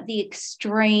the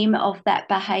extreme of that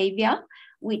behaviour,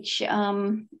 which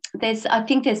I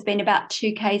think there's been about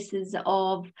 2 cases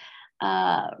of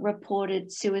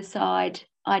reported suicide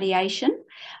ideation,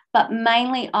 but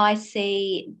mainly I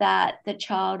see that the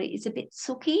child is a bit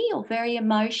sooky or very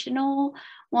emotional,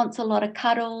 wants a lot of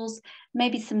cuddles,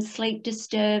 maybe some sleep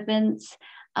disturbance,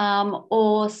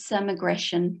 or some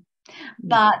aggression.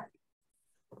 But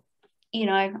you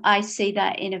know, I see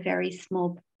that in a very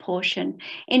small portion.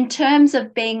 In terms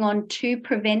of being on 2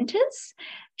 preventers,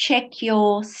 check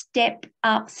your step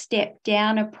up, step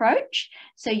down approach.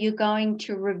 So you're going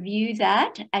to review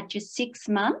that at your 6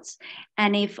 months.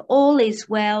 And if all is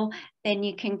well, then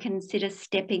you can consider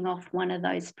stepping off one of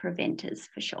those preventers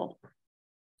for sure.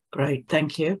 Great,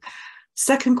 thank you.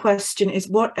 Second question is,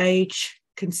 what age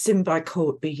can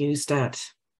Symbicort be used at?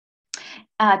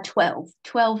 12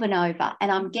 and over.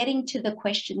 And I'm getting to the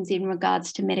questions in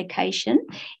regards to medication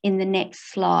in the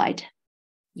next slide.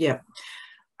 Yeah.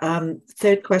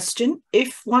 Third question,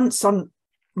 if once on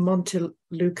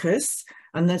Montelukast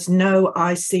and there's no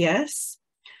ICS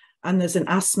and there's an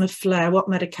asthma flare, what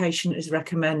medication is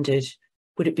recommended?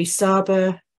 Would it be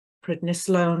SABA,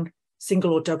 prednisolone,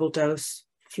 single or double dose,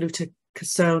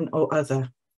 fluticasone or other?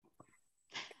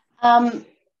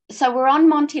 So we're on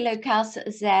Montelukast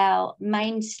as our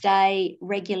mainstay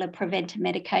regular preventer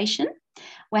medication.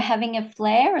 We're having a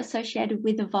flare associated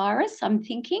with the virus. I'm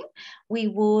thinking we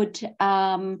would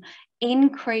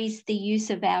increase the use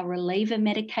of our reliever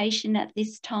medication at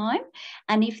this time.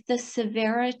 And if the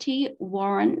severity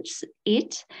warrants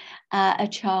it, a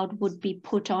child would be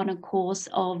put on a course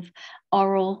of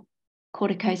oral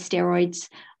corticosteroids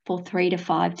for 3 to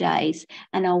 5 days.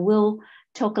 And I will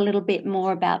talk a little bit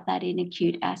more about that in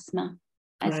acute asthma.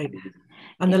 Great.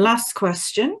 And the last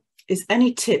question is,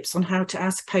 any tips on how to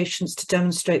ask patients to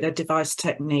demonstrate their device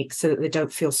technique so that they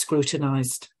don't feel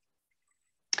scrutinised?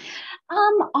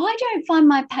 I don't find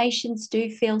my patients do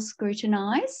feel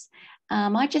scrutinised.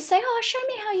 I just say, oh, show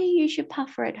me how you use your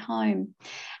puffer at home.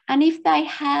 And if they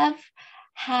have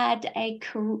had a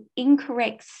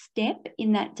incorrect step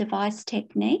in that device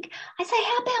technique, I say,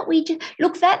 how about we just,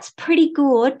 look, that's pretty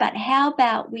good, but how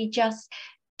about we just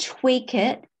tweak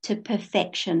it to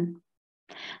perfection?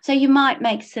 So you might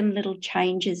make some little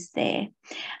changes there.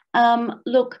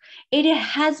 Look, it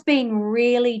has been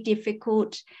really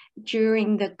difficult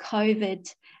during the COVID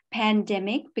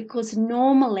pandemic because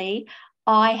normally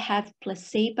I have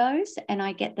placebos and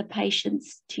I get the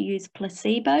patients to use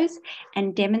placebos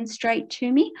and demonstrate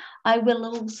to me. I will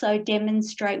also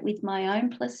demonstrate with my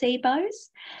own placebos,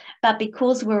 but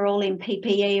because we're all in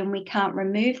PPE and we can't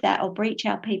remove that or breach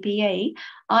our PPE,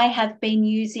 I have been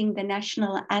using the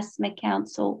National Asthma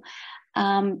Council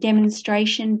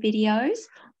demonstration videos,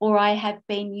 or I have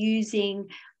been using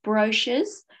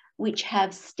brochures which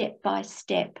have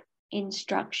step-by-step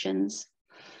instructions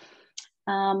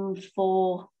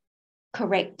for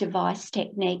correct device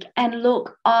technique. And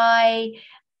look, I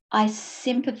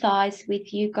sympathise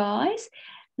with you guys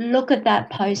Look at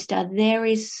that poster. There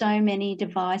is so many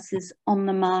devices on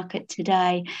the market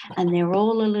today, and they're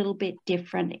all a little bit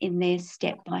different in their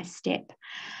step-by-step.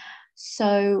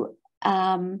 So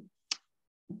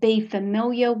be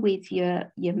familiar with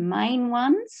your main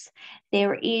ones.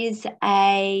 There is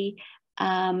a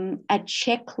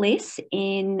checklist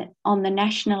on the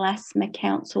National Asthma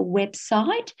Council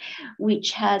website,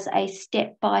 which has a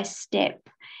step-by-step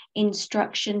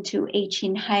instruction to each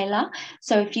inhaler.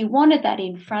 So if you wanted that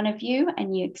in front of you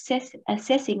and you're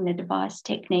assessing the device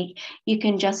technique, you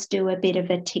can just do a bit of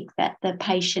a tick that the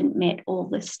patient met all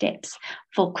the steps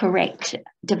for correct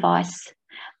device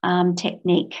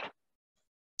technique.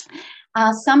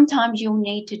 Sometimes you'll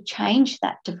need to change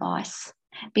that device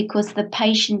because the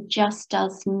patient just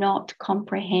does not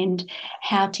comprehend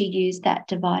how to use that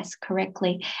device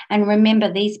correctly. And remember,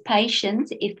 these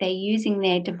patients, if they're using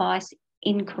their device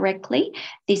incorrectly,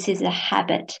 this is a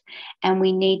habit, and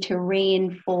we need to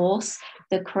reinforce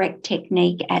the correct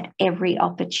technique at every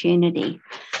opportunity.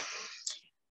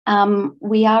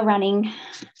 We are running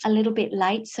a little bit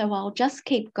late, so I'll just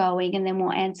keep going and then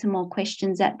we'll answer more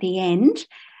questions at the end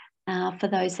for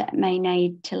those that may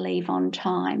need to leave on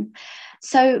time.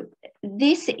 So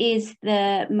this is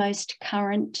the most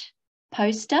current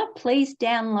poster. Please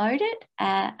download it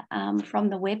from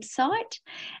the website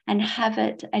and have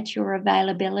it at your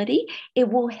availability. It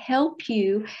will help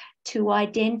you to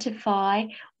identify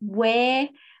where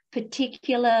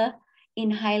particular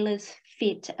inhalers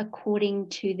fit according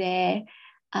to their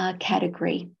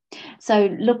category. So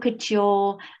look at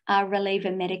your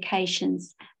reliever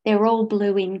medications. They're all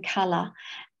blue in colour.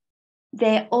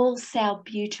 They're all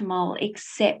salbutamol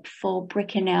except for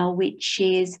Bricanel, which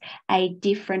is a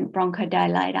different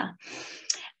bronchodilator.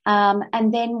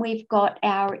 And then we've got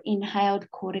our inhaled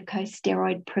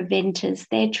corticosteroid preventers.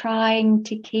 They're trying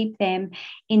to keep them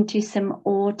into some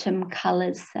autumn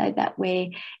colours so that we're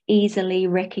easily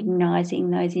recognising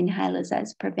those inhalers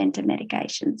as preventer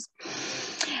medications.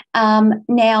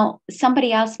 Now,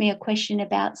 somebody asked me a question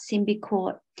about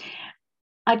Symbicort.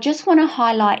 I just want to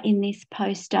highlight in this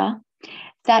poster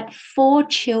that for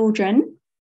children,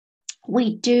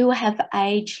 we do have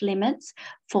age limits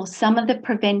for some of the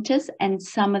preventers and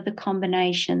some of the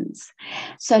combinations.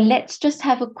 So let's just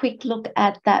have a quick look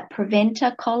at that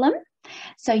preventer column.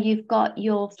 So you've got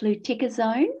your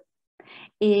fluticasone,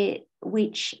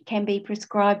 which can be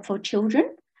prescribed for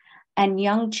children and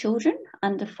young children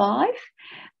under 5.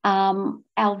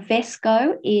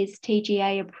 Alvesco is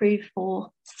TGA approved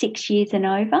for 6 years and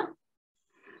over.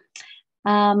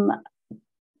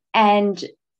 And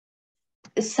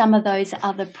some of those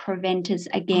other preventers,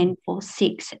 again, for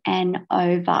 6 and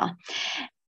over.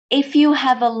 If you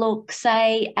have a look,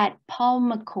 say, at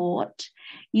Pulmicort,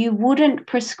 you wouldn't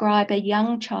prescribe a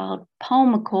young child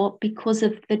Pulmicort because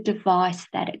of the device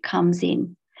that it comes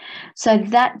in. So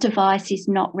that device is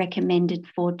not recommended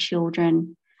for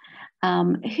children.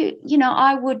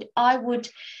 I would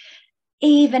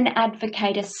even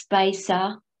advocate a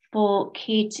spacer for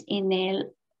kids in their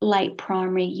late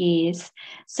primary years.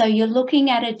 So you're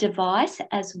looking at a device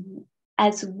as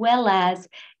well as,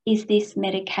 is this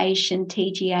medication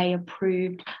TGA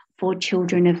approved for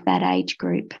children of that age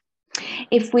group?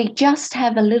 If we just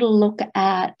have a little look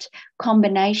at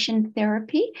combination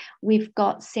therapy, we've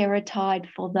got Seretide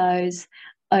for those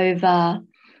over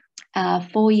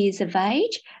 4 years of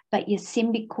age, but your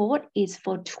Symbicort is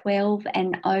for 12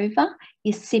 and over,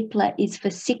 your Cipla is for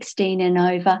 16 and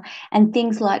over, and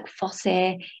things like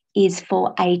Fosair is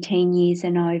for 18 years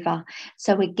and over.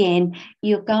 So again,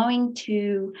 you're going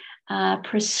to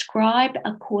prescribe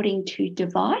according to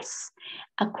device,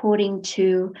 according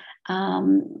to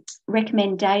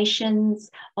recommendations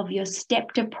of your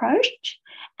stepped approach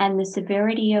and the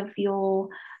severity of your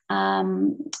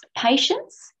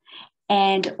patients,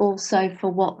 and also for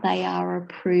what they are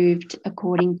approved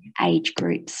according to age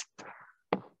groups.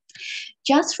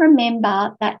 Just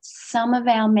remember that some of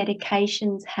our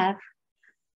medications have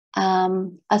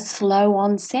a slow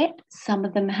onset, some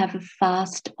of them have a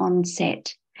fast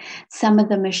onset. Some of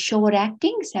them are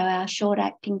short-acting, so our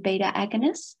short-acting beta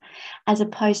agonists, as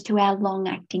opposed to our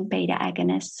long-acting beta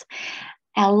agonists.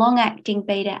 Our long-acting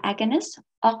beta agonist,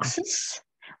 Oxys,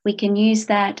 we can use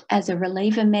that as a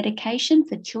reliever medication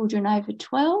for children over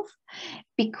 12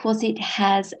 because it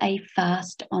has a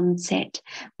fast onset.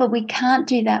 But we can't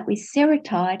do that with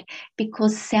Seretide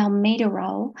because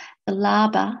salmeterol, the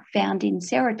LABA found in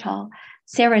Seretide,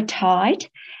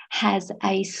 has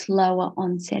a slower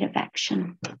onset of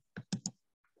action.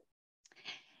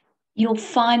 You'll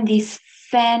find this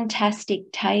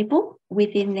fantastic table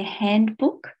within the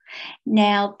handbook.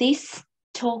 Now, this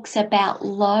talks about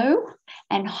low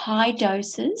and high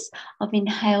doses of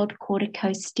inhaled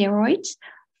corticosteroids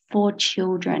for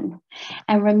children.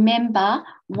 And remember,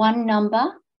 one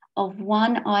number of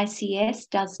one ICS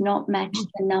does not match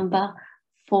the number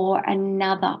for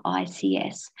another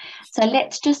ICS. So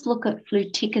let's just look at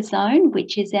fluticasone,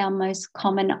 which is our most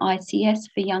common ICS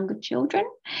for younger children.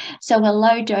 So a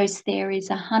low dose there is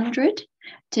 100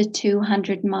 to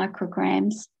 200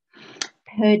 micrograms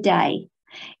per day.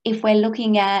 If we're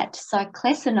looking at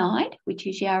cyclosinide, which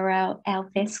is our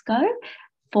Alvesco,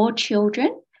 for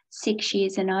children 6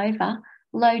 years and over,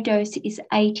 low dose is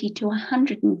 80 to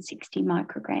 160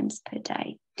 micrograms per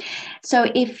day. So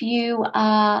if you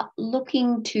are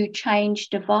looking to change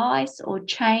device or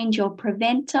change your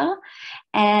preventer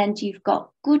and you've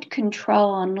got good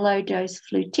control on low dose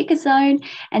fluticasone,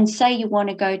 and say you want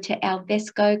to go to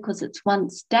Alvesco because it's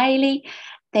once daily,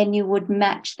 then you would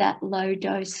match that low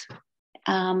dose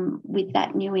with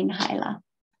that new inhaler.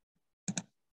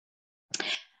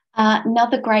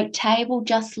 Another great table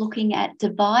just looking at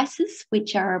devices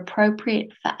which are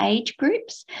appropriate for age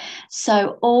groups.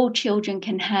 So all children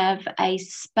can have a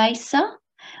spacer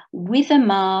with a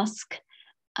mask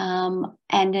and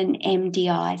an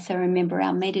MDI. So remember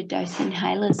our metered-dose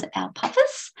inhalers, our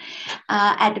puffers.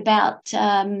 At about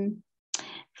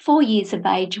 4 years of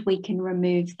age, we can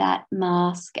remove that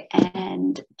mask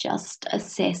and just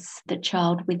assess the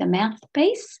child with a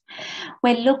mouthpiece.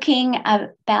 We're looking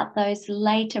about those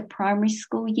later primary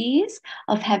school years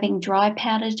of having dry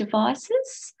powder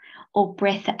devices or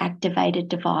breath-activated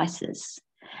devices.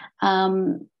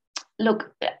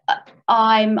 Look,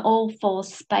 I'm all for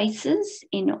spaces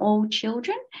in all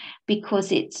children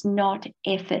because it's not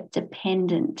effort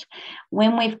dependent.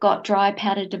 When we've got dry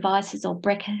powder devices or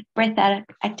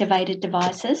breath-activated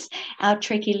devices, our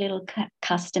tricky little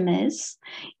customers,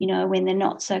 you know, when they're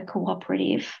not so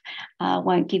cooperative,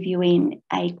 won't give you in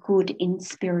a good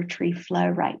inspiratory flow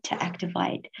rate to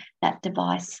activate that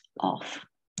device off.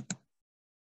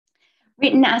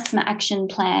 Written asthma action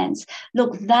plans.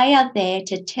 Look, they are there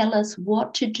to tell us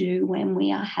what to do when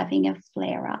we are having a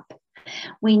flare-up.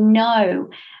 We know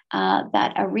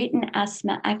that a written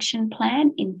asthma action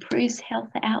plan improves health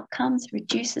outcomes,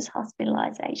 reduces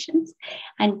hospitalizations,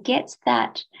 and gets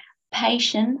that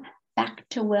patient back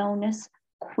to wellness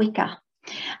quicker.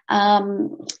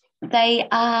 They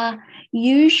are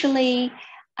usually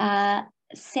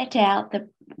set out,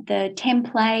 the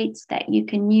templates that you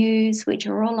can use, which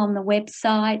are all on the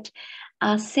website,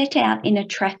 are set out in a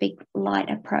traffic light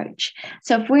approach.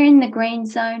 So if we're in the green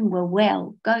zone, we're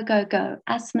well, go, go, go.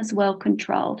 Asthma's well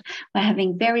controlled. We're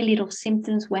having very little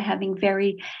symptoms. We're having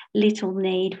very little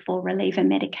need for reliever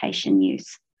medication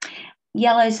use.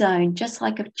 Yellow zone, just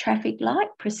like a traffic light,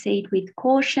 proceed with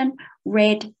caution.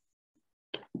 Red,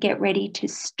 get ready to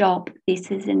stop. This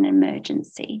is an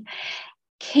emergency.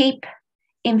 Keep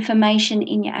information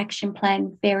in your action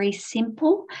plan very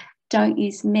simple. Don't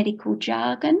use medical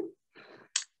jargon.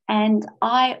 And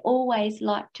I always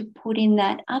like to put in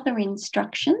that other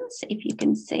instructions, if you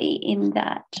can see in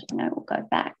that, we'll go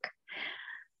back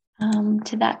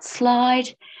to that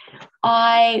slide.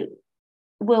 I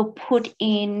will put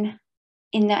in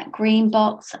that green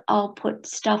box, I'll put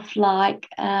stuff like,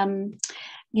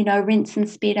 rinse and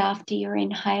spit after your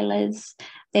inhalers,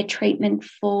 their treatment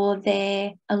for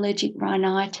their allergic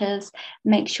rhinitis,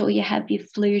 make sure you have your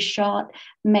flu shot,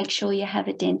 make sure you have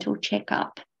a dental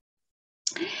checkup.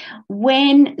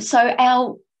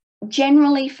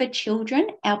 Generally for children,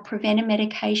 our preventer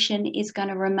medication is going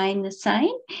to remain the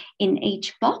same in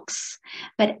each box,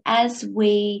 but as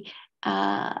we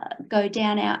go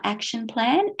down our action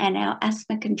plan and our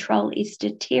asthma control is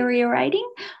deteriorating,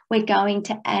 we're going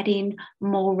to add in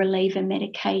more reliever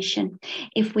medication.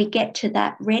 If we get to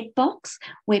that red box,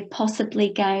 we're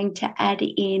possibly going to add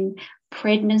in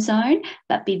prednisone,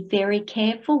 but be very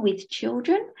careful with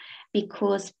children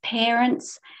because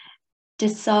parents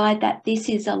decide that this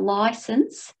is a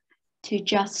license to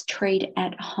just treat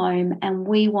at home, and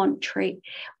we want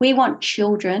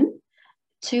children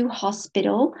to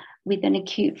hospital with an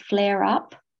acute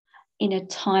flare-up in a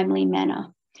timely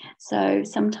manner. So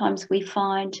sometimes we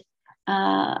find,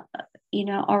 oral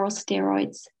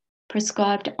steroids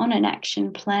prescribed on an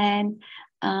action plan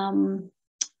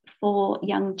for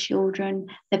young children.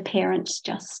 The parents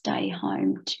just stay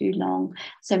home too long.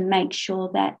 So make sure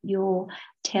that you're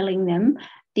telling them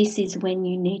this is when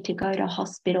you need to go to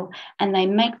hospital, and they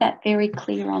make that very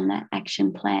clear on that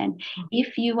action plan.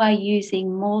 If you are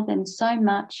using more than so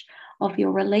much of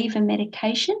your reliever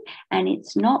medication and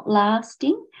it's not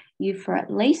lasting, you for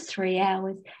at least 3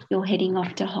 hours, you're heading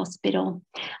off to hospital.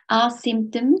 Are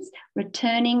symptoms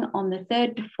returning on the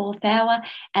 3rd to 4th hour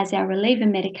as our reliever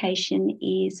medication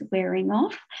is wearing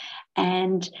off,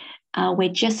 and we're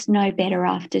just no better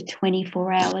after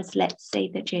 24 hours, let's see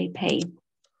the GP.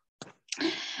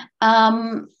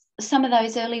 Some of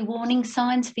those early warning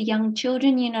signs for young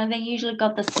children, you know, they usually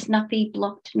got the snuffy,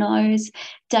 blocked nose.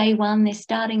 Day 1, they're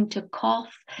starting to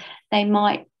cough. They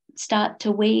might start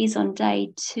to wheeze on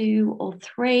day 2 or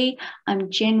 3. I'm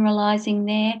generalizing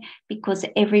there because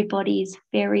everybody is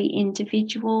very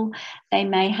individual. They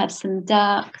may have some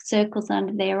dark circles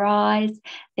under their eyes.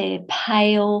 They're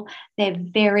pale. They're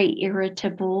very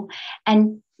irritable.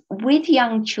 And with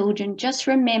young children, just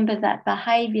remember that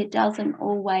behaviour doesn't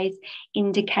always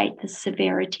indicate the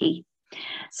severity.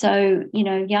 So, you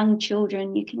know, young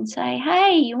children, you can say,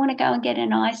 hey, you want to go and get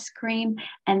an ice cream,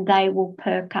 and they will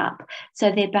perk up.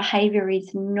 So their behaviour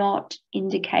is not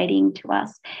indicating to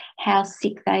us how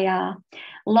sick they are.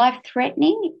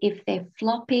 Life-threatening, if they're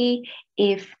floppy,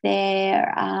 if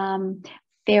they're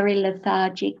very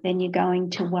lethargic, then you're going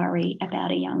to worry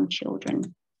about a young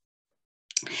children.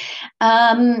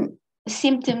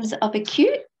 Symptoms of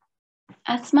acute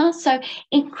asthma, so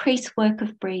increased work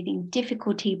of breathing,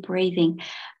 difficulty breathing,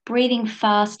 breathing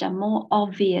faster, more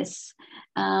obvious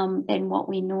than what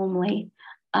we normally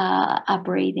are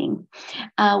breathing.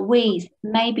 Wheeze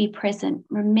may be present.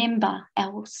 Remember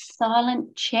our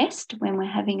silent chest when we're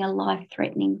having a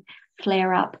life-threatening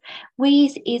flare-up.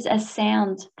 Wheeze is a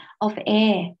sound of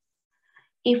air.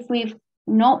 If we've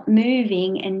not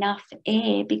moving enough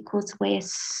air because we're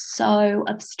so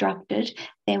obstructed,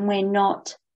 then we're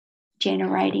not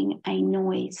generating a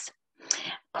noise.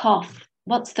 Cough.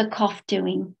 What's the cough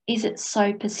doing? Is it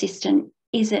so persistent?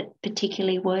 Is it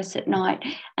particularly worse at night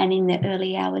and in the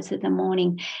early hours of the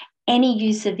morning? Any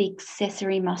use of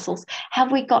accessory muscles?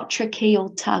 Have we got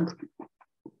tracheal tug?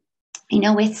 You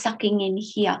know, we're sucking in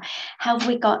here. Have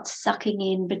we got sucking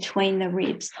in between the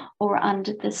ribs or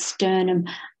under the sternum?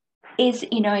 Is,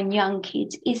 you know, in young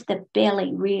kids, is the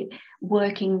belly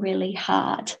working really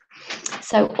hard?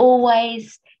 So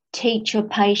always teach your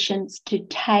patients to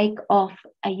take off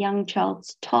a young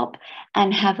child's top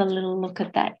and have a little look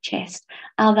at that chest.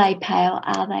 Are they pale?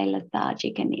 Are they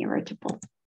lethargic and irritable?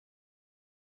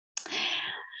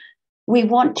 We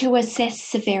want to assess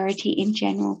severity in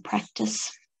general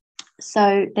practice.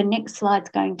 So the next slide's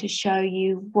going to show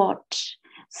you what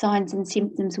signs and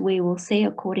symptoms we will see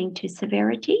according to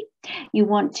severity. You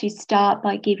want to start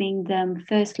by giving them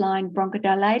first-line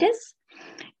bronchodilators,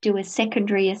 do a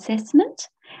secondary assessment,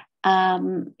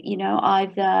 you know,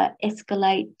 either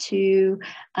escalate to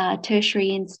a tertiary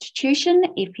institution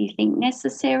if you think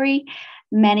necessary,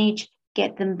 manage,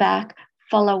 get them back,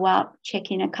 follow up,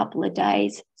 check in a couple of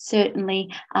days.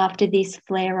 Certainly after this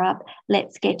flare-up,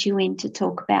 let's get you in to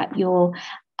talk about your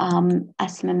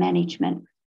asthma management.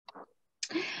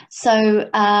 So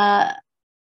I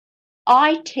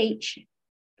teach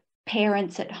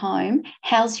parents at home,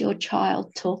 how's your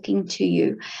child talking to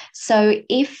you? So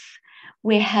if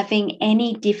we're having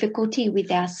any difficulty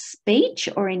with our speech,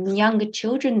 or in younger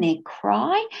children, their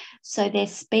cry, so their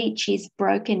speech is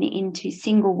broken into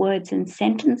single words and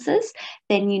sentences,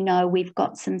 then you know we've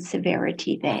got some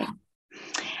severity there.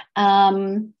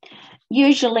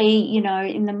 Usually, you know,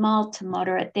 in the mild to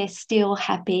moderate, they're still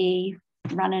happy,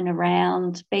 running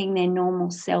around, being their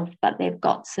normal self, but they've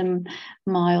got some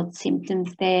mild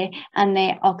symptoms there, and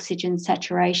their oxygen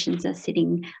saturations are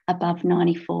sitting above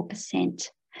 94%.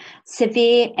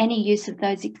 Severe, any use of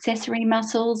those accessory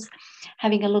muscles,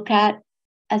 having a look at,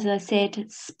 as I said,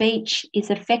 speech is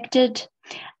affected.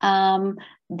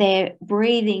 Their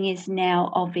breathing is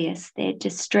now obvious. Their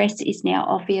distress is now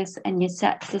obvious, and your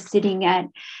SATs are sitting at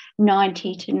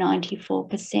 90 to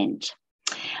 94%.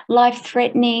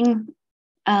 Life-threatening,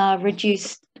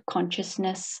 reduced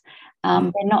consciousness.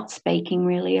 They're not speaking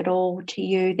really at all to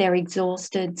you. They're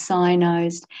exhausted,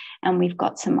 cyanosed, and we've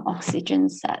got some oxygen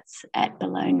SATs at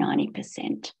below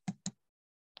 90%.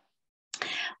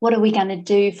 What are we going to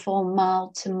do for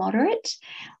mild to moderate?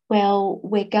 Well,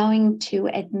 we're going to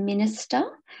administer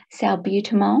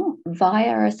salbutamol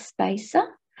via a spacer.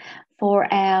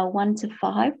 For our 1 to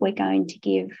 5, we're going to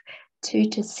give 2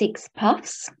 to 6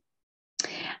 puffs.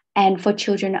 And for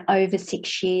children over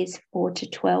 6 years, 4 to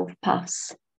 12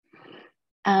 puffs.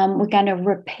 We're going to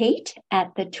repeat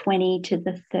at the 20 to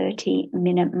the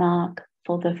 30-minute mark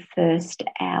for the first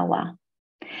hour.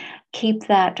 Keep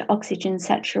that oxygen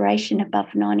saturation above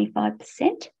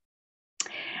 95%.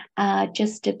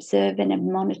 Just observe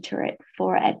and monitor it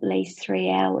for at least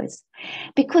 3 hours.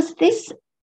 Because this,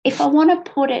 if I want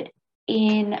to put it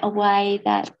in a way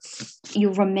that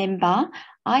you'll remember,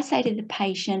 I say to the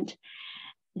patient,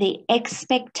 the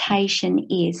expectation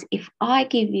is if I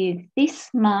give you this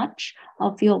much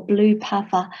of your blue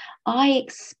puffer, I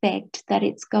expect that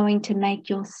it's going to make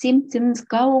your symptoms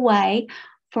go away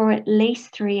for at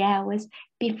least 3 hours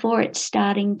before it's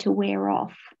starting to wear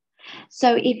off.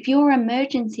 So if your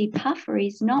emergency puffer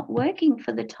is not working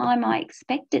for the time I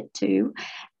expect it to,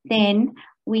 then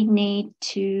we need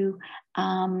to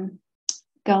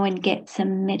go and get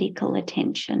some medical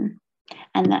attention,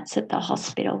 and that's at the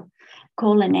hospital.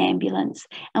 Call an ambulance,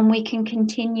 and we can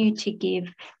continue to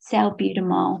give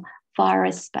salbutamol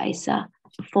virus spacer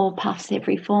 4 puffs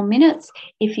every 4 minutes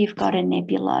if you've got a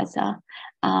nebulizer.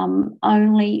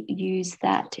 Only use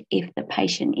that if the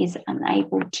patient is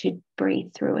unable to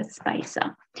breathe through a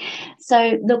spacer.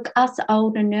 So look, us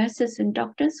older nurses and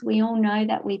doctors, we all know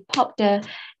that we popped a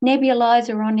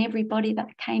nebulizer on everybody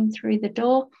that came through the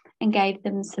door and gave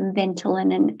them some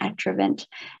Ventolin and Atrovent.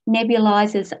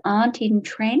 Nebulizers aren't in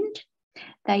trend.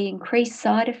 They increase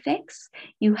side effects.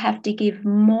 You have to give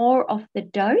more of the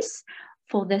dose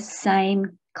for the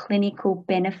same clinical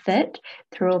benefit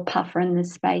through a puffer and the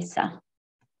spacer.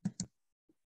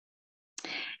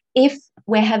 If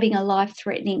we're having a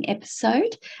life-threatening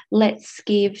episode, let's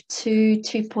give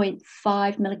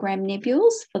 2.5 milligram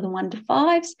nebules for the 1 to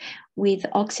 5s with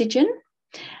oxygen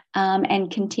and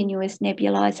continuous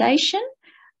nebulization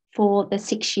for the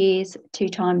 6 years, 2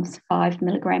 times 5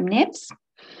 milligram nebs.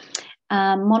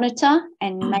 Monitor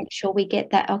and make sure we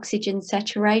get that oxygen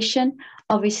saturation.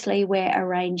 Obviously, we're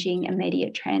arranging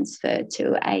immediate transfer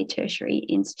to a tertiary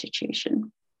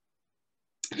institution.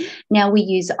 Now we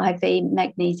use IV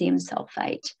magnesium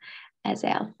sulfate as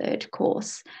our 3rd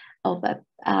course of a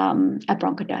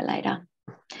bronchodilator.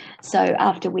 So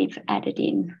after we've added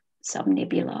in some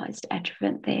nebulized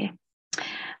Atrovent there.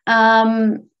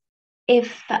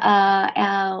 If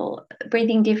our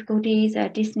breathing difficulties, our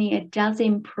dyspnea does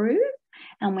improve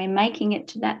and we're making it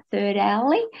to that 3rd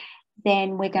hourly,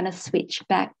 then we're going to switch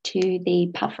back to the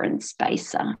puffer and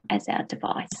spacer as our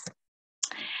device.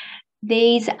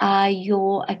 These are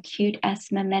your acute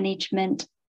asthma management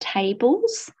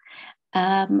tables,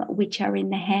 which are in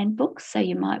the handbook. So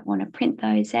you might want to print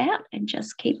those out and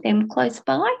just keep them close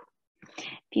by if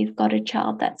you've got a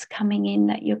child that's coming in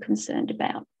that you're concerned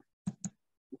about.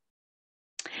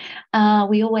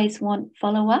 We always want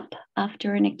follow-up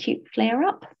after an acute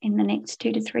flare-up in the next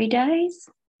 2 to 3 days.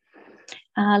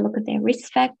 Look at their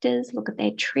risk factors, look at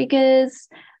their triggers.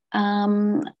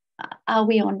 Are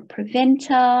we on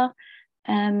preventer?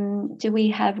 Do we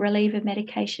have reliever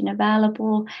medication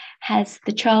available? Has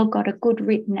the child got a good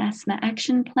written asthma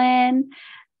action plan?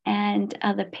 And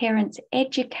are the parents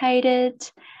educated?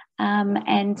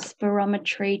 And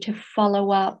spirometry to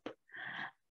follow up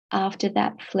after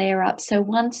that flare-up. So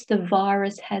once the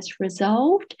virus has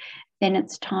resolved, then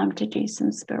it's time to do some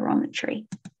spirometry.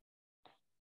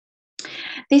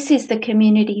 This is the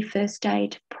community first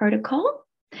aid protocol.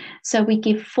 So we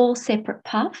give 4 separate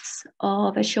puffs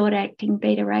of a short-acting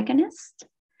beta agonist.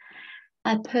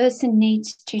 A person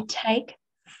needs to take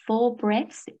 4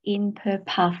 breaths in per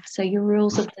puff. So your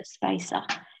rules of the spacer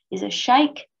is a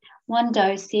shake, 1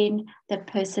 dose in, the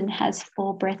person has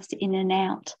 4 breaths in and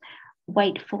out.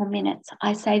 Wait 4 minutes.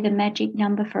 I say the magic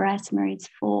number for asthma is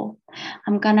 4.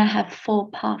 I'm going to have 4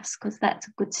 puffs because that's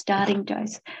a good starting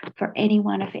dose for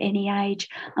anyone of any age.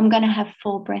 I'm going to have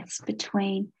 4 breaths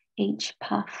between each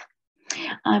puff.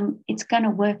 It's going to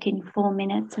work in 4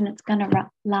 minutes and it's going to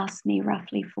last me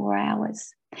roughly 4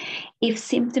 hours. If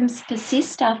symptoms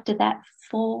persist after that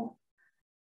 4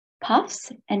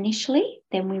 puffs initially,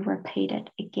 then we repeat it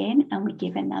again and we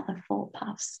give another 4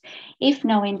 puffs. If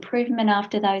no improvement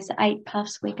after those 8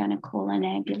 puffs, we're going to call an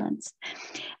ambulance.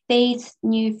 These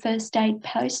new first aid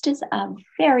posters are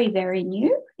very, very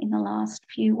new in the last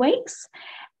few weeks.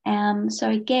 So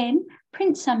again,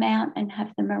 print some out and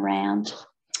have them around.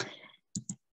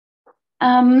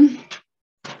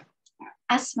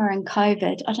 Asthma and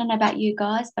COVID. I don't know about you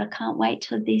guys, but I can't wait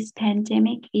till this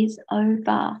pandemic is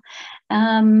over.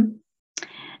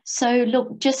 So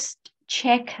look, just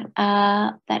check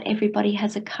that everybody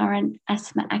has a current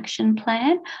asthma action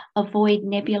plan. Avoid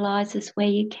nebulizers where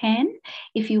you can.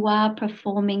 If you are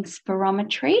performing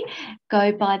spirometry,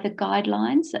 go by the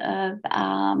guidelines of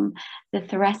the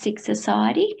Thoracic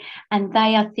Society, and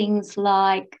they are things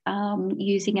like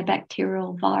using a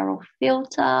bacterial viral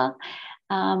filter,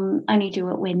 only do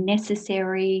it when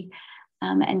necessary,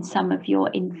 and some of your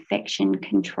infection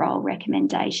control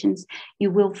recommendations.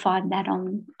 You will find that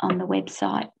on the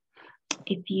website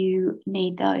if you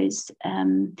need those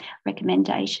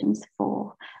recommendations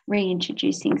for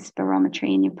reintroducing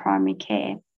spirometry in your primary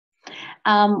care.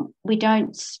 We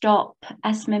don't stop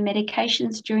asthma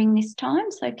medications during this time,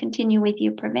 so continue with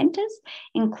your preventers,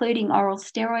 including oral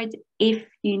steroids if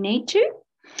you need to.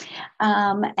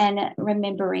 And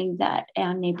remembering that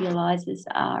our nebulizers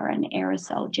are an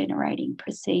aerosol generating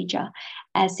procedure,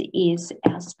 as is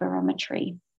our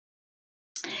spirometry.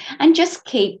 And just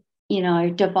keep, you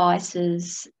know,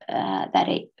 devices that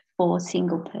are for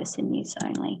single person use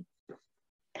only.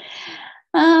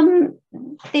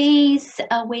 These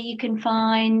are where you can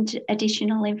find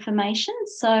additional information.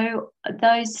 So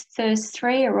those first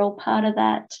three are all part of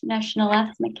that National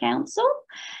Asthma Council.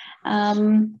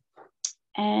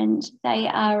 And they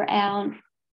are our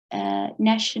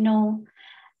national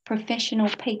professional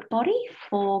peak body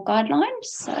for guidelines.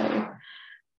 So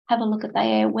have a look at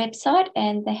their website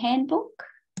and the handbook.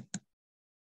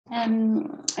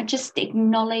 I just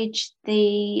acknowledge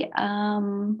the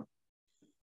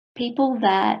people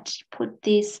that put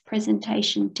this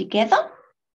presentation together,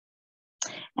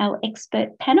 our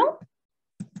expert panel.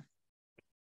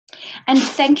 And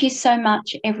thank you so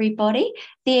much, everybody.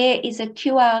 There is a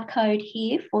QR code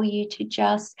here for you to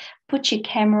just put your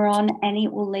camera on, and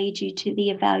it will lead you to the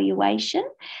evaluation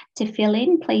to fill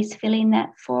in. Please fill in that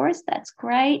for us. That's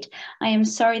great. I am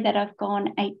sorry that I've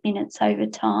gone 8 minutes over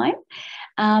time,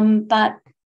 but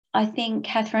I think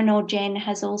Catherine or Jen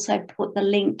has also put the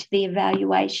link to the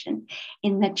evaluation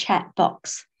in the chat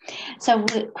box. So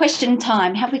question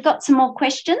time. Have we got some more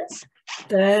questions?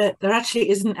 There actually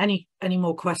isn't any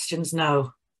more questions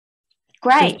now.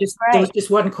 Great, there was just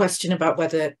one question about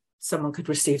whether someone could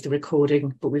receive the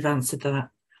recording, but we've answered that.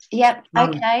 Yep,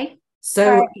 okay.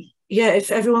 So great. Yeah,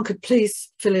 if everyone could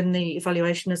please fill in the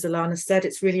evaluation, as Alana said.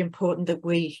 It's really important that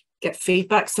we get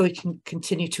feedback so we can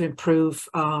continue to improve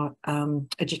our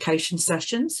education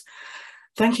sessions.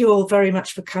 Thank you all very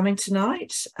much for coming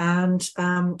tonight, and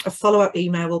a follow-up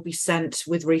email will be sent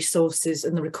with resources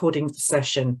and the recording of the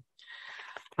session.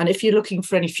 And if you're looking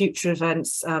for any future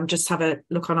events, just have a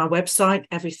look on our website.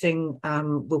 Everything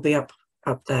will be up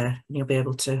there, and you'll be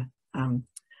able to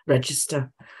register.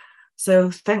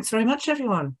 So thanks very much,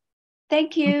 everyone.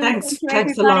 Thank you. Thanks,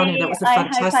 everybody. Alana. That was a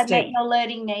fantastic. I hope I met your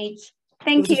learning needs.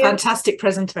 Thank you. It was a fantastic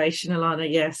presentation, Alana.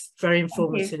 Yes, very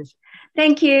informative.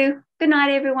 Thank you. Good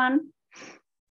night, everyone.